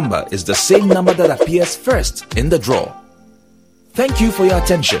selected number is the same number that appears first in the draw. Thank you for your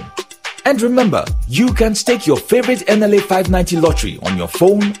attention. And remember, you can stake your favorite NLA 590 lottery on your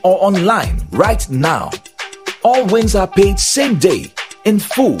phone or online right now. All wins are paid same day, in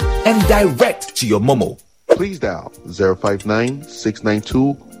full, and direct to your Momo. Please dial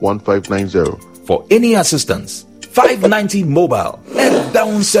 059-692-1590 for any assistance. 590 Mobile and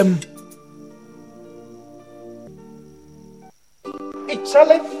down some. Hey,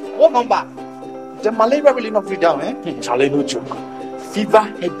 Charlie, what number? The malaria really not free down, eh? Charlie, no joke. Fever,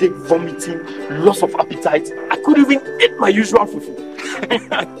 headache, vomiting, loss of appetite. I couldn't even eat my usual fufu.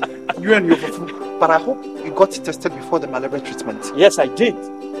 You and your fufu. But I hope you got tested before the malaria treatment. Yes, I did.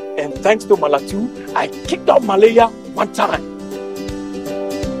 And thanks to Malatu, I kicked out malaria one time.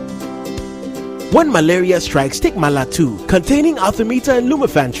 When malaria strikes, take Malatu, containing artemether and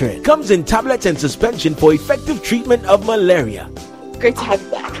lumefantrine. Comes in tablets and suspension for effective treatment of malaria. Great to have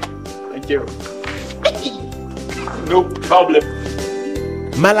you back. Thank you. No problem.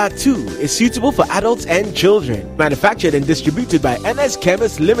 Malatu is suitable for adults and children. Manufactured and distributed by NS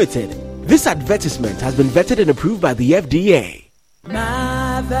Chemist Limited. This advertisement has been vetted and approved by the FDA.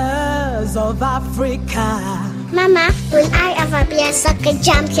 Mothers of Africa. Mama, will I ever be a soccer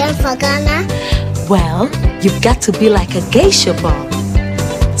champion for Ghana? Well, you've got to be like a geisha ball.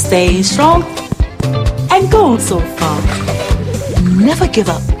 Stay strong and go so far. Never give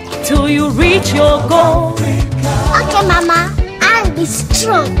up till you reach your goal. Okay, Mama, I'll be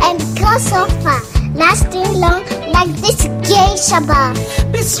strong and go so far, lasting long like this geisha ball.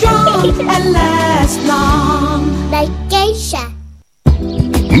 Be strong and last long like geisha.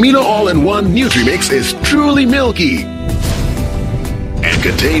 Milo All-in-One Nutrimix is truly milky and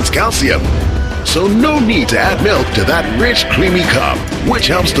contains calcium. So no need to add milk to that rich, creamy cup, which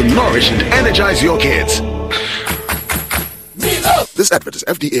helps to nourish and energize your kids. This advert is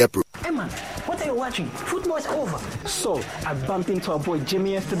FDA approved. Emma, what are you watching? Football is over. So, I bumped into our boy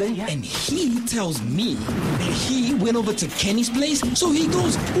Jimmy yesterday. And he tells me that he went over to Kenny's place. So he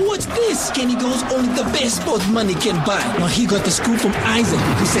goes, what's this? Kenny goes, only the best sports money can buy. Now he got the scoop from Isaac,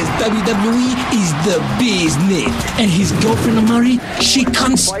 who says WWE is the business. And his girlfriend Amari, she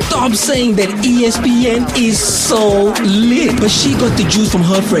can't stop saying that ESPN is so lit. But she got the juice from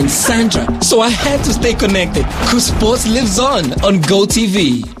her friend Sandra. So I had to stay connected, because sports lives on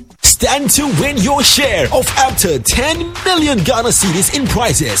GoTV. Stand to win your share of up to 10 million Ghana cedis in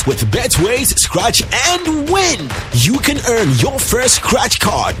prizes with Betway's Scratch and Win. You can earn your first scratch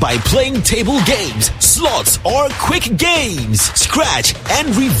card by playing table games, slots, or quick games. Scratch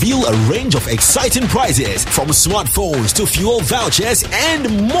and reveal a range of exciting prizes from smartphones to fuel vouchers and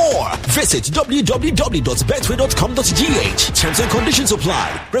more. Visit www.betway.com.gh. Terms and conditions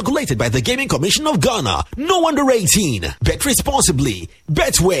apply. Regulated by the Gaming Commission of Ghana. No under 18. Bet responsibly.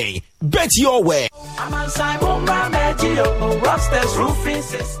 Betway. Bet your way.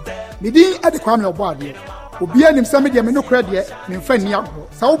 Midi at the Kwame Obadi. Obi anim sɛ medeɛ me no kora deɛ memfa nni agorɔ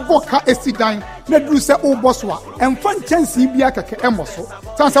sɛ wobɔ ka ɛsi dan na duru sɛ wobɔ so a ɛmfa nkyɛnsee bi akɛkɛ ɛmmɔ so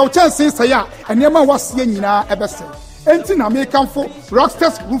san sɛ wo kyɛnsee sɛe a ɛnneɛma waseɛ nyinaa ɛbɛsɛe enti na mekamfo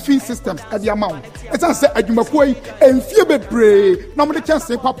Rockstars Roofing Systems ɛde ama wo ɛsan sɛ adwumakuo yi ɛmfie bebree na mode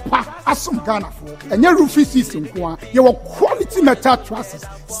kyɛnsee papa asom Ghanafoɔ ɛnyɛ roofing season nko a yɛwɔ quality metal trusses,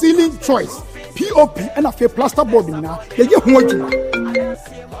 ceiling choice, POP and a plaster board nyinaa yɛyɛ ho adwuma.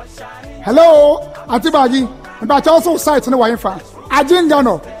 Hello, Auntie Bagi. But also site no wine fan.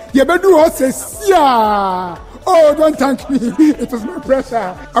 Ajingano. You better do us Oh, don't thank me. It is my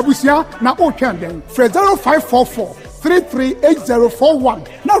pressure. Abusia, na okay then. 0544 338041.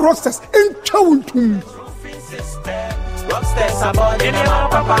 Now Rockstars in Chowuntum.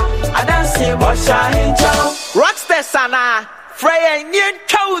 Rockstars ana Freya in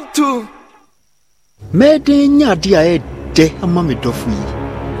Chowuntum. Medenya dia de amame dofu.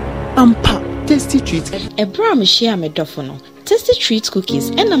 Ampa tasty treats. Ebra me share me dofono. Tasty treats cookies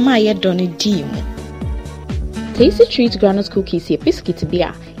and a maya donny dim. Tasty Treats Granite Cookies ye biscuit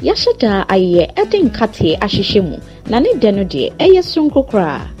bia. Yashada aye eden kate ashishemu. Nane deno de eye sonko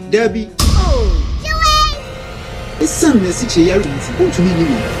kra. Debbie. It's some message here.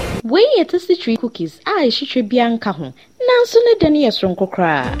 Way ye Tasty Treat cookies I shitre bianca ho. Nanso ne deno ye sonko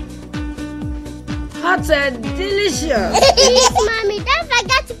kra. Hot and delicious. Please, Mommy, don't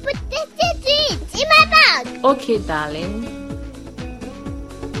forget to put Tasty Treats in my bag. Okay, darling.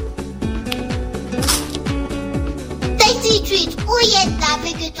 Tasty Treats, oh yes,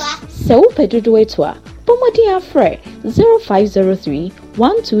 So pedodo etwa. Pomodi afre 0503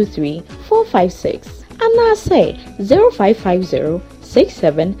 123 456. And I say 0550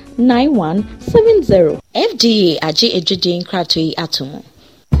 679170. FDA aji ejidin kratoi atomo.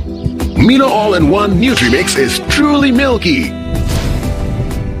 Mina All-in-One Nutrimix is truly milky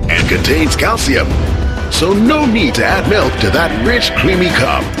and contains calcium. So no need to add milk to that rich, creamy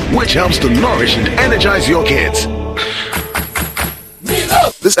cup, which helps to nourish and energize your kids.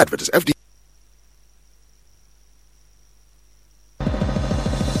 This advert is FDA.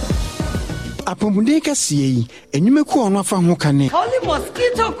 Apomudeka siye, enyumeku ono afa ho kane. Holy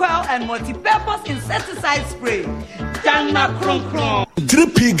mosquito coil and multi-purpose insecticide spray. Dana kron kron.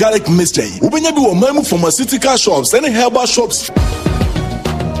 3P garlic mixture. Ubenya bi wo mamu pharmaceutical shops and herbal shops.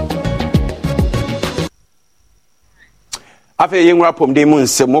 Afe yenwura pomde mu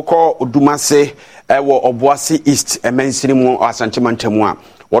nsemoko odumase ewo Obuasi East emensini mu asanchemantemu a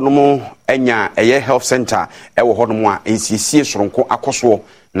wonomo enya eye health center ewo honomo a NCC soronko akoso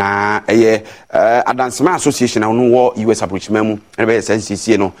na eye Adansema Association onu wo US abrochimemu ebe NCC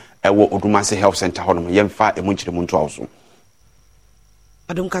no ewo odumase health center honomo yemfa emunchire muntu awso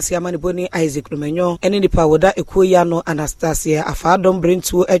Adom kasi amani boni Isaac Lumenyo ene nipa woda ekuya no Anastasia afadom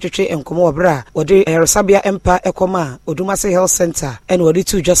brintu etwetwe enkomo wabra wode Eresabia Empa ekoma Odumase Health Center ene wode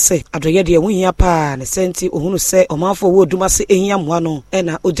tu just say adoye de ehunhia pa ne senti ohunu se omanfo wo Odumase ehia moa no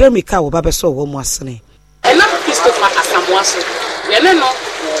ena Ojeremika wo babeso wo mo asene ena Christopher Asamoaso yene no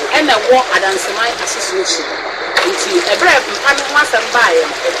ena wo Adansema Association nti ebre mpa no asem baaye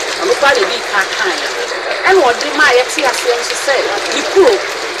no kwa de bi ka kan and what did my ex-husband say? The crew,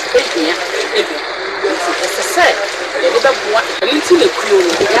 it's a set. The little boy, a little crew,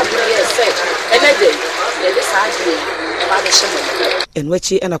 the other said, and a day, this has and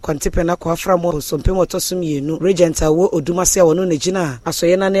which and a quantipena qua from some Pimotosum, you know, Regent, I will Odumase or no Negina, as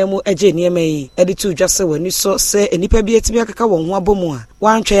Soyana Nemo, a genie may, editu just so when you saw say, and Nipa be at Miaka one wabomoa,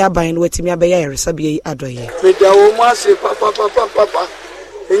 one chair buying with me a bayer, Sabi Adoye. With the woman say, Papa,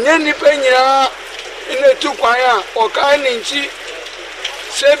 and any penny. Ine tukwanya okaninchi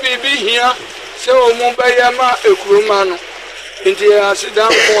se bibi hia se omubayama ekuruma no nti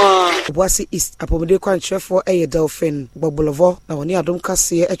asidan kwa Obuasi East apomode kwanchefo eye Dolphin Bobolovo na woni adom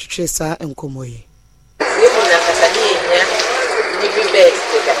kase etwetwe sa enkomoyi yemu na kasani hia ni bibe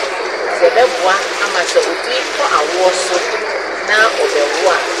steka se beboa ama se odi ko awoso na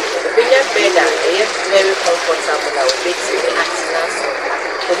obewa obenya beda eye very comfortable na obeti atina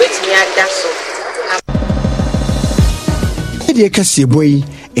obeti adaso The Cassie boy,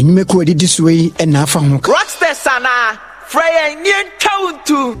 and you make what it this way and now from Rockstar Sana, Freya, near town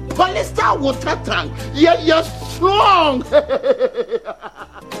to Polystar water tank. Yeah, you're strong.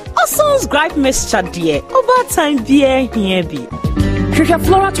 Assin's gripe mixture, dear. Over time, dear, here be.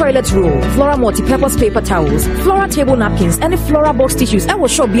 Flora toilet roll, Flora multi-purpose paper towels, Flora table napkins, and Flora box tissues. I will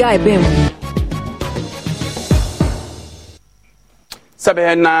show be a bim.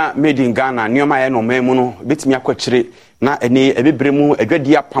 Sabe na made in Ghana nyoma no memu no betimi akwachire na ene ebebremu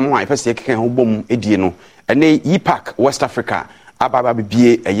adwadi apam a efese keken ho bom edie no ene yipak West Africa ababa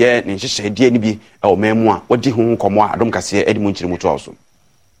bibie eye ne nhihye edie ni bi e o memu a wodi ho nkomo a adom kase edi mu nchire mutu awso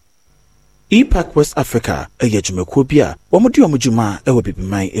EPAC West Africa eye jumekuo bia womudi omujuma ewo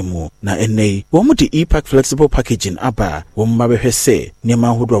bibiman emu na enei womudi EPAC flexible packaging aba womma behwese niema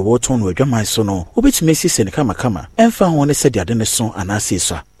hodo woton no adwaman so no obetumi sise ne kama emfa ho ne sedi ade ne so anase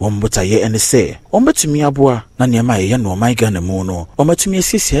so wombota ye ene se wombetumi aboa na niema ye no oman Ghana mu no womatumi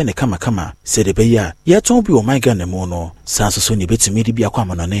sise ne kama sede be ya ye ton bi oman Ghana mu no sanso so ne betumi di bi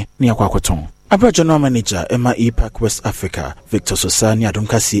akwamanone ne akwakoton Abra General Manager Emma EPAC West Africa Victor Sosani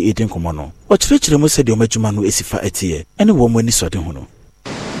Adumkasi Eden Komono ochirechire mu se de omajuma no esifa etie ene wo mani sode hu no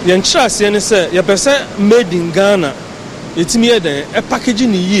yenchira se ne se ye pese made in Ghana etimi eden e package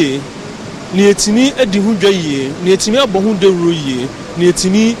ni yie ni etimi edi hu dwa yie ni etimi abo hu dewuro yie ni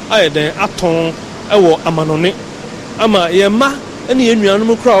etimi ayeden aton ewo amanone ama ye ma ene ye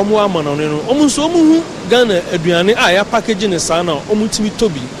nuanum kra omo amanone no omo nso omo hu Ghana aduane a ya package ne sa na omo timi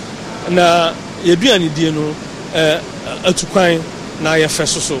tobi na yeduane die no atukwan na ye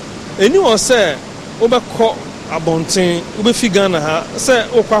fesoso eni won se obekọ abonten ubefi Ghana ha say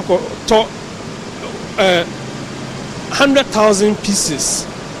okwakọ to 100,000 pieces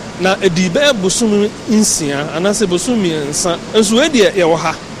na edibe bosum insia anase bosum ensa enso edi ye wo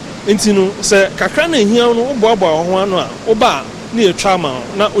ha entinu se kakra na ehia no oboabo ho ano a oba na etwa ma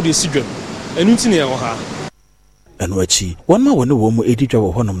na odi sidwam enu ntine ye wo ha eno achi won ma woni wo mu edidwa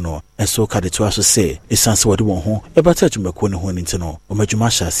wo honom no enso ka de to aso se esanse wode won ho ebata adwumako ne ho ntino o madwuma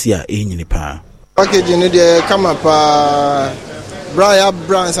hyase a enyini pa package ni de kama pa Brian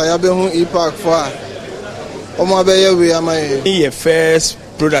brands ayabe hu impact for omo abeye we amaye ye first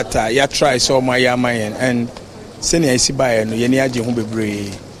product ya try so my amaye and senior isi buy no ye ni age hu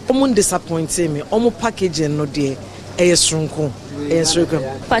bebre omo disappointing me omo packaging no de eyesrunko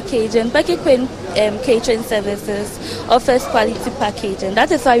packaging catering services offers quality packaging.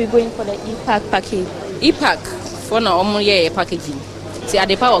 That is why we're going for the EPAC package. EPAC for na omo ye packaging ti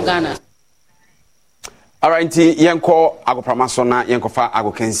adepa of Ghana. Alright, yenko agopramaso na yenko fa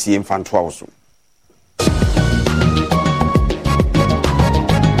agokensie mfantoa oso.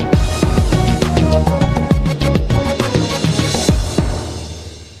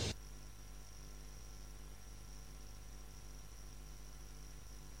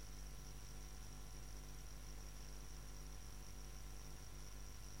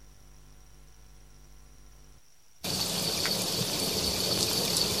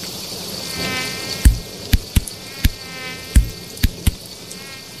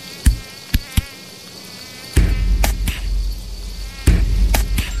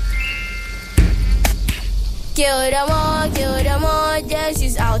 Kill them all, just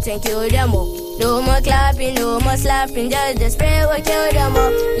is out and kill them all. No more clapping, no more slapping, just the spray will kill them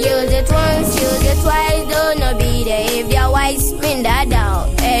all. Use it once, use it twice, don't not be there if you're wise, spin that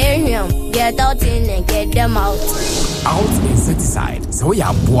down. Hey, get out in and get them out. Out insecticide, so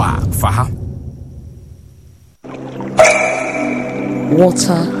ya boah, faha.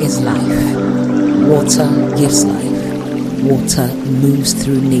 Water is life. Water gives life. Water moves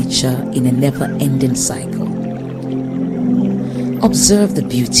through nature in a never-ending cycle. Observe the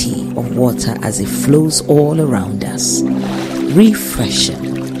beauty of water as it flows all around us,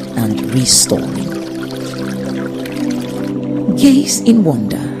 refreshing and restoring. Gaze in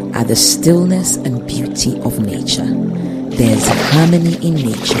wonder at the stillness and beauty of nature. There's a harmony in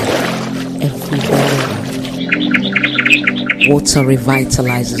nature everywhere around. Water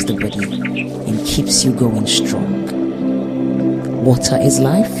revitalizes the body and keeps you going strong. Water is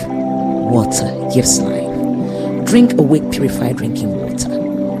life. Water gives life. Drink Awake Purified Drinking Water.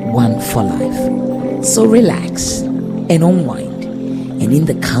 One for life. So relax and unwind, and in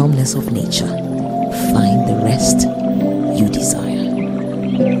the calmness of nature, find the rest you desire.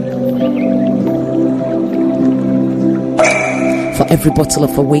 For every bottle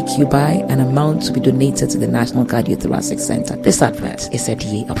of Awake you buy, an amount to be donated to the National Cardiothoracic Center. This advert is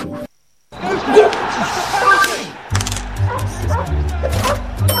FDA approved.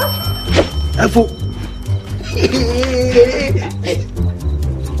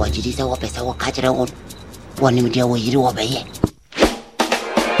 What did you say? What better? What catch it on? One minute, you will obey.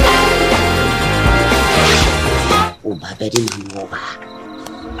 Oh, my baby, man, over.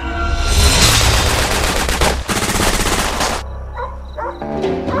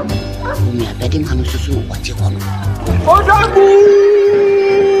 Me a betting man to what you want. Oh,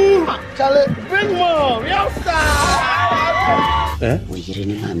 Charlie, bring more. Yes, sir. We hear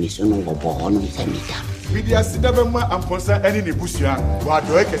any man is no born with a meter. Media Sidabama and Ponsa and in the Busia, while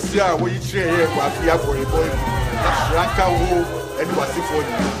the Ekesia, where you trade, while we are for a boy, Ranka Woo, and was it for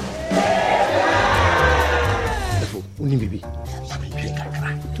you? Unibi.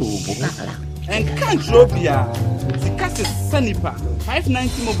 And can't drop ya. The cat is Sanipa,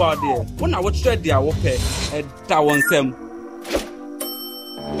 590 mobile there. When I watch that, they are open at Town Sam.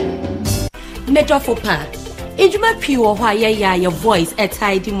 Metrofopa. Ejuma pure why your voice at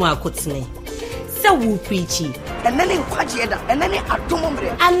tidy Marcotne. So woo preachy. And then in Quajeda, and then at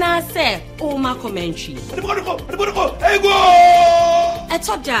Tombre. And I say, oh, my commentary. Hey, go! I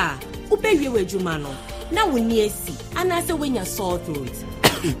told ya, obey you with Jumano. Now we near see, and I say when you saw through it.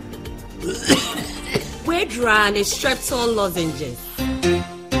 We're drawing a Streptol lozenges.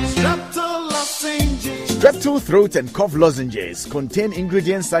 Streptol lozenges. Streptol throat and cough lozenges contain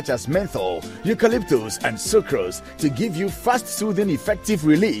ingredients such as menthol, eucalyptus, and sucrose to give you fast, soothing, effective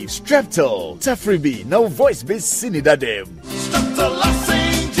relief. Streptol, Tafribi, now voice-based Sinidadem. Streptol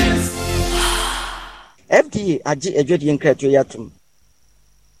lozenges. FDA, Aji Ejodi and Kretuyatum.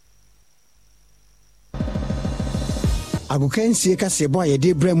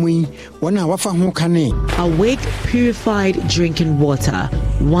 Awake Purified Drinking Water.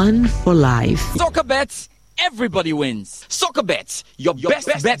 One for life. Soccer bets everybody wins. Soccer bets, your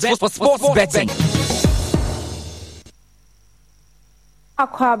best bet for sports betting.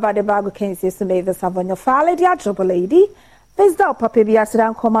 Aqua the bag can see some Mavis Savonio Fale, the trouble lady. Face down Papa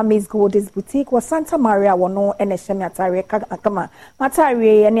Biasidan Coma Miss Gold's boutique was Santa Maria Wano and a Shematari Kakama.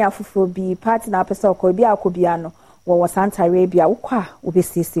 Matari and Yafufu be party na peso Kobia Kobiano, or was Santa Arabia Uqua,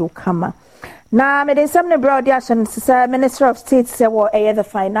 Ubisisi Ukama. Now, made in some broad Yashan, Minister of State, say, the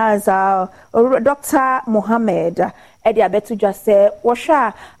finance, Dr. Mohammed, Eddie Abetu just say,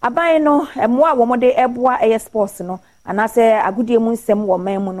 Washa, Abaino, and more one day Ebwa a sports, no, and I say, a good year sem or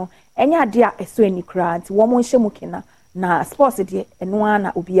memono, and ya dear a swing crowd, woman shemukina, na sports day, and one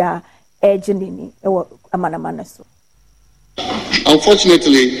ubia edging or amanamanaso.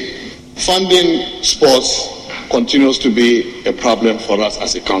 Unfortunately, funding sports continues to be a problem for us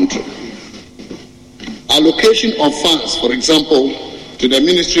as a country. Allocation of funds, for example, to the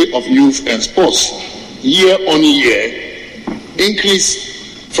Ministry of Youth and Sports, year on year,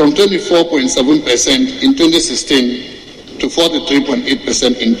 increased from 24.7% in 2016 to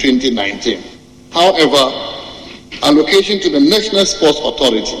 43.8% in 2019. However, allocation to the National Sports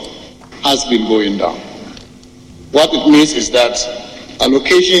Authority has been going down. What it means is that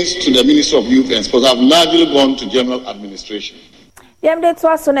allocations to the Ministry of Youth and Sports have largely gone to general administration. Yemde to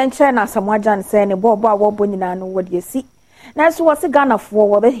aso na nche na Samoajan say ne bobo a wobo nyina no wode asi na so wose Ghana fo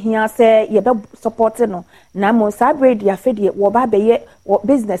wo be hia say ye be support no na mo sa bread ya fede wo ba be ye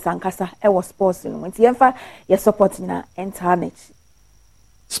business ankasa e wo sports no nti yemfa ye support na internet.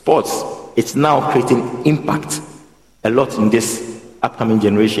 Sports, it's now creating impact a lot in this upcoming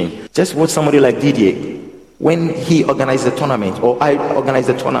generation. Just watch somebody like Didier when he organized the tournament, or I organized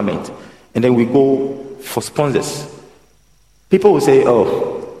the tournament, and then we go for sponsors. People will say,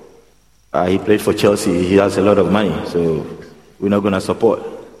 he played for Chelsea, he has a lot of money, so we're not going to support.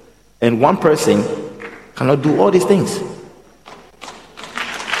 And one person cannot do all these things.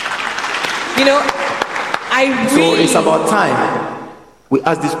 You know, So it's about time we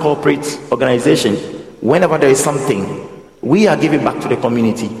ask this corporate organization, whenever there is something, we are giving back to the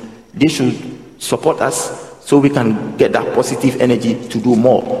community, they should support us so we can get that positive energy to do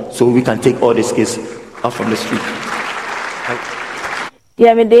more, so we can take all these kids out from the street.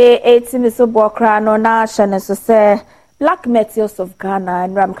 Yeah, me de 18 so bokra no na shane so say Black Meteors of Ghana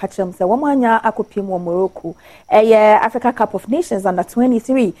and Ram Kachem say womanya akopim wo Morocco Africa Cup of Nations under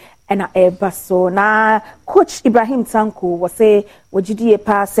 23 and so na coach Ibrahim Tanko was say wogidie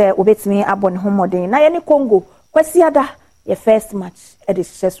pa say obetimi abon homoden na ye ne Congo kwasiada ye first match e de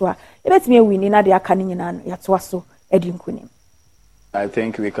hweswa e betimi win na de aka nyina no yatoa so e di nkunim. I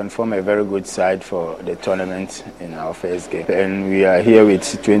think we can form a very good side for the tournament in our first game. And we are here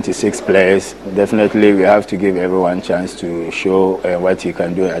with 26 players. Definitely we have to give everyone a chance to show what he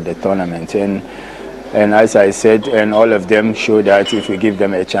can do at the tournament. And as I said, and all of them show that if we give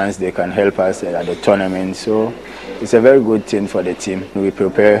them a chance, they can help us at the tournament. So it's a very good thing for the team. We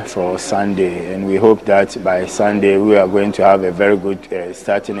prepare for Sunday, and we hope that by Sunday we are going to have a very good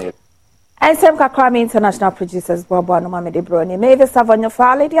starting. And some Kakrami international producers, Bobo and Mamma de Brony, may the Savonio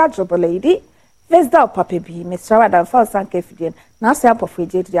Fale, the adorable lady, Vesda Papi B, Mr. Radam Falsan Kefidian, now sample for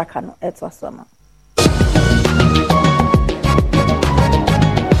J. Diacano, Etwa Summer.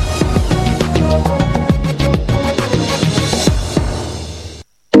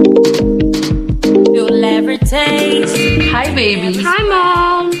 You'll ever taste. Hi, baby. Hi,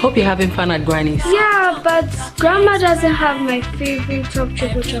 Mom. Hope you're having fun at Granny's. Yeah, but Grandma doesn't have my favorite top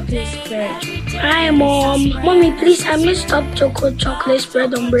chocolate spread. Hi, Mom. Mommy, please, I missed top chocolate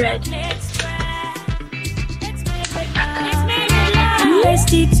spread on bread.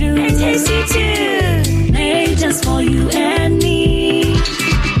 Tasty too. Tasty too. Made just for you and me.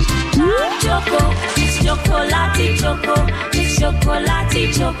 Choco, it's chocolate choco. It's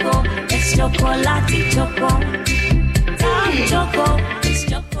chocolate choco. It's chocolate choco. Choco, it's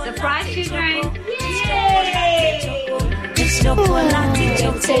chocolate. Surprise children. It's chocolate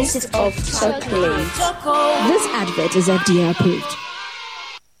choco. Taste of chocolate. This advert is FDA approved.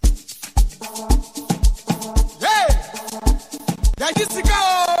 That is to go.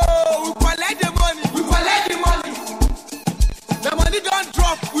 We collect the money. We collect the money. The money don't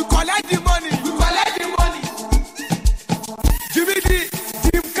drop. We collect the money. We collect the money. Give me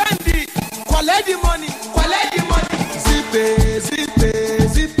the candy. Collect the money. Collect the money. Zip it, zip it,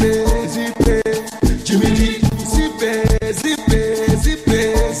 zip it, zip it. Give me the zip it, zip it, zip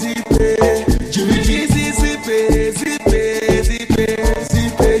it, zip it. Give me the zip it, zip it, zip it,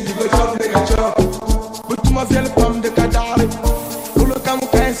 zip it. You go chop, make a chop. But to my fellow from the Kadari.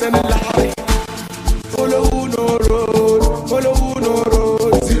 And lie. Follow no road,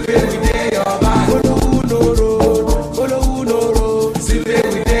 zip every day. Follow no road.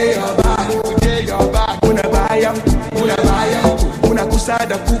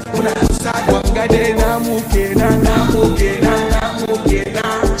 sada kukuna wangade na mukena.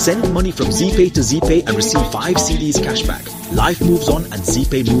 Send money from ZPay to ZPay and receive 5 CDs cashback. Life moves on and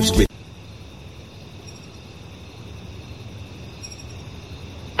ZPay moves with.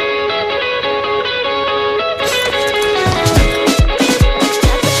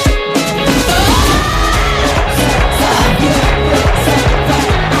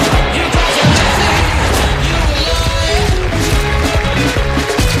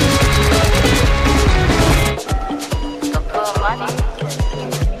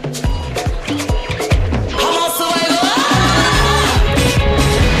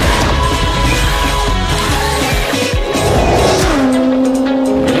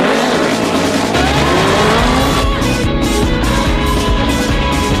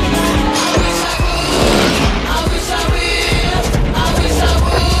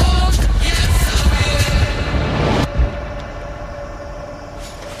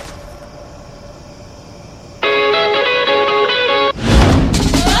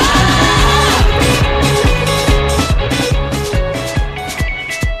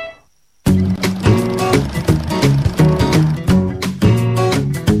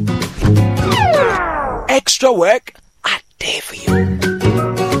 Extra work, I dare for you.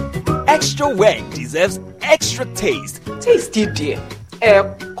 Extra work deserves extra taste. Tasty dear.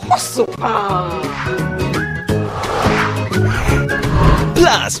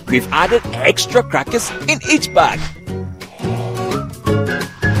 Plus, we've added extra crackers in each bag.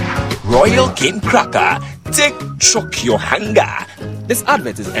 Royal King Cracker, take choke your hunger. This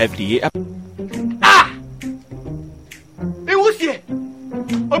advert is FDA.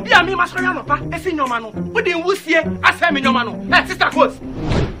 Obi ami masori no pa esi nyoma no wo de nwusie asem nyoma no sister coach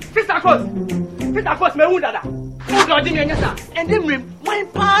me hu dada wo do di nyanya sa ende mrem wan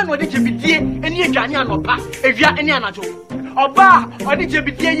pa no de jebidie eni adwane anopa ewia eni anajo oba o de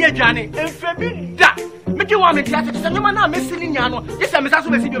jebidie ye adwane emfe bi da meke wa me tiate se nyoma na mesili nya no yesa me sa so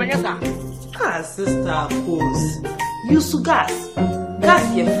besi bi nyanya sa sister coach you gas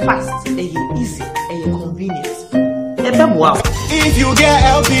ye fast and easy and convenient. If you get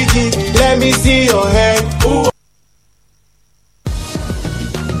LPG, let me see your hand. Ooh.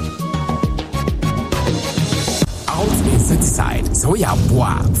 Out insecticide. So ya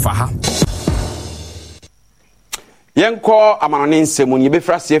boa faha. Yenko amanone nsemu ni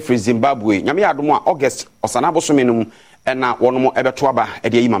befra se free Zimbabwe. Nyame adom a August osana bosomenum na wonom ebeto aba e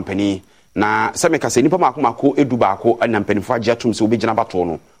de yimampani. Na se meka se nipa mako edu baako na mpanifo agye atum se obegina bato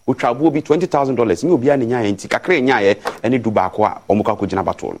no. Utrabu obi $20,000 ni obi anya enti kakra nyaye ene du baako a omuka ko gina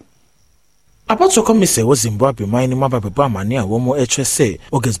bato no. Abato komise wo Zimbabwe man ni mababa amane a wo mo etwe se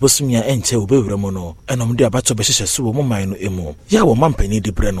August bosumia enche obewura mo no enom de abato behyehyɛ so wo mo man no emu ya wo mampani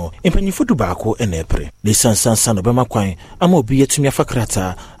di bre no empanyifo du baako ene epre ne sansansan no bema kwan ama obi yetumi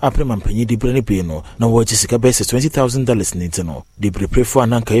afakrata apre mampani di bre ne bi no na wo gye sika bese $20,000 ne nti no di bre prefo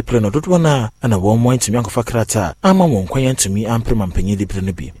ananka epre no dodo na ana wo mo ntumi ankofakrata ama wo nkwan yantumi ampre mampani di bre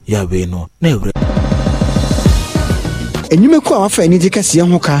ne bi ya we no na ewura enyumeku a wafa ani dikasiye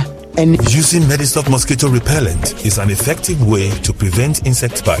hoka. Using Medistop mosquito repellent is an effective way to prevent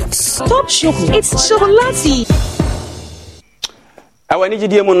insect bites. Stop sugar. It's chocolate. Awani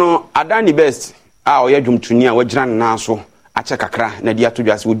jidie mu no adani best a oye dwumtuni a wagina na so ache kakra na dia to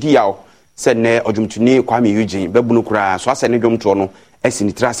dwase odi yawo se ne odwumtuni Kwame Eugene babunu kura so ase ne dwumto no esi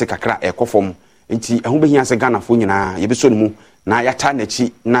ni trase kakra ekofom nti ehu behia se Ghana fo nyina yebeso ne mu na yata na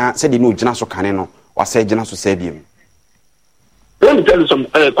chi na se de no gina so kane no wase gina so se biem. Let me tell you some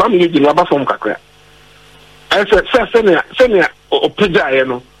Kwame Eugene waba from kakra. I said senior opija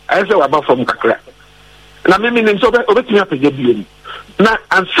no. I said waba from kakra. Na mimi ni so obetimi apija biem. Na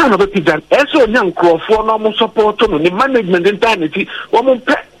ansa no opija eso nya nkrofo no mo support no ni management internet wo mo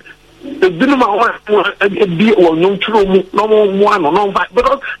pe ebinuma wa bi wo nyum tro mu no mo ano no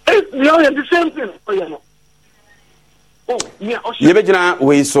because they are the same thing you know. Yebegina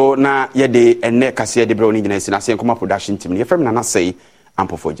we so na yede enne kase de bro ni gina si na se nkoma production team ye frem na say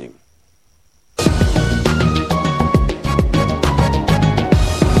ampofo jim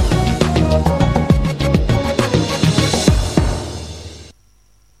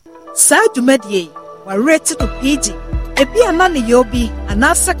Sa dwumadie wa rate to page ebi anane yobi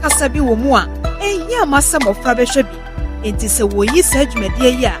anasa kasa bi wo mu a ehia masem ofra behwe bi enti se wo yi sa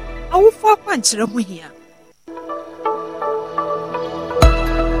dwumadie yi a awofo akwankyere ho hia.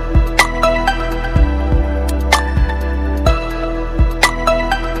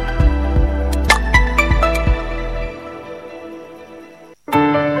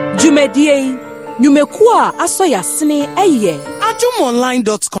 Jumedie Numekua asoya sine eye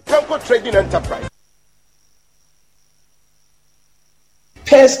ajumonline.com Temple Trading Enterprise.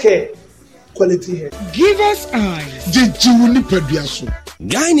 Test care. Quality hair. Give us eyes.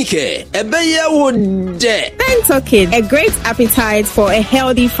 Gynike, ebeye wode. Pentokin, a great appetite for a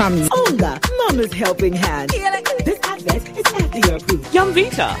healthy family. Onga, Mama's helping hand. This advert is FDA approved.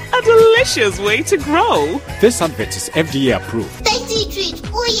 Yumvita, a delicious way to grow. This advert is FDA approved. Tasty treat.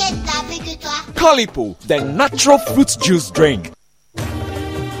 Où y est avec toi? Calipo, the natural fruit juice drink.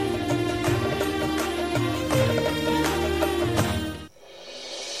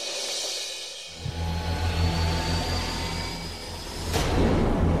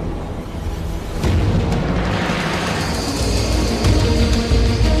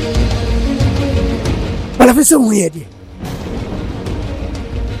 Professor Weird.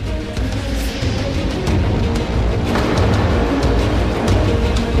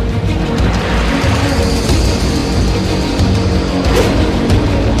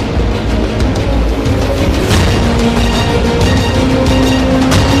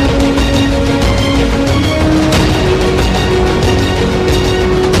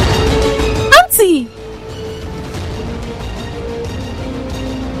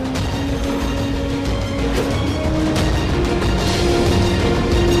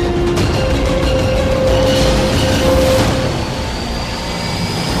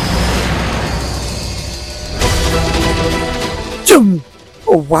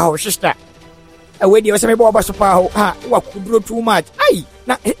 Oh wow, sister. When you say me boba super what could do too much. Aye,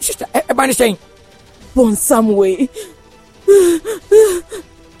 na sister, everybody saying Bon some way.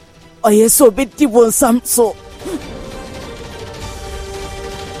 Oh yes, so bit bon some so.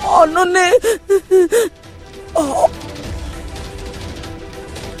 Oh no ne.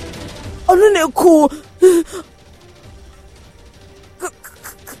 Oh no ne cool.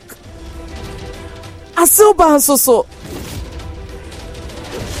 Assin ban so.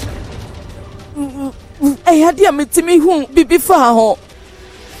 I had ya metimi hu bibi fa ho.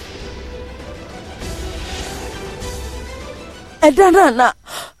 Edana na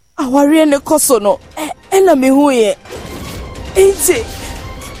aware ne koso no na me hu ye. Enti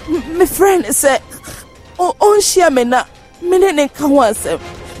me friend say on share me na me ne ka ho asem.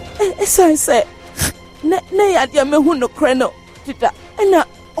 Say na ya dia me hu no kre no tita na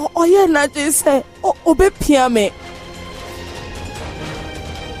oye na je say obepia me.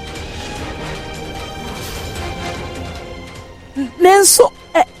 Nenso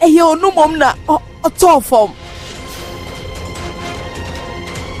eyo no mom na otofom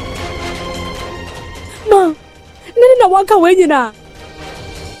ma nene na wanka wenyina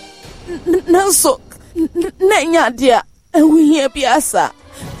nenso nenya dia ehihia biasa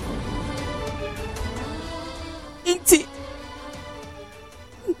inti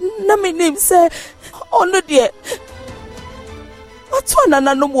na me name say ono dia atona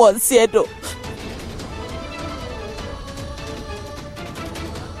na no mo nsiedo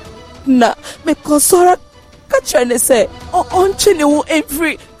na me konsora kachane say onchene wo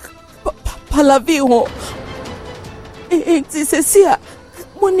every palavi ho enti sesia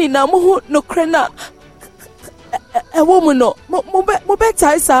moni na mo no krena e wo mu no mo be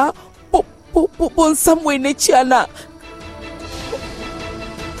taisa bon somewhere ne chiana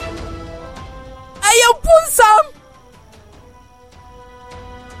ayam punsam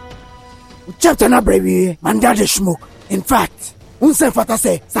chapter na brevi manda de smoke. In fact, unse fata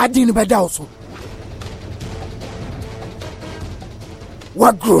say sadin be da also.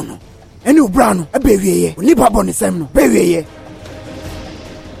 What grown? Any brown a baby ni papa ni sem no baby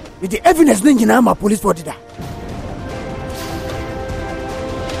with the evidence ninja ma police for that.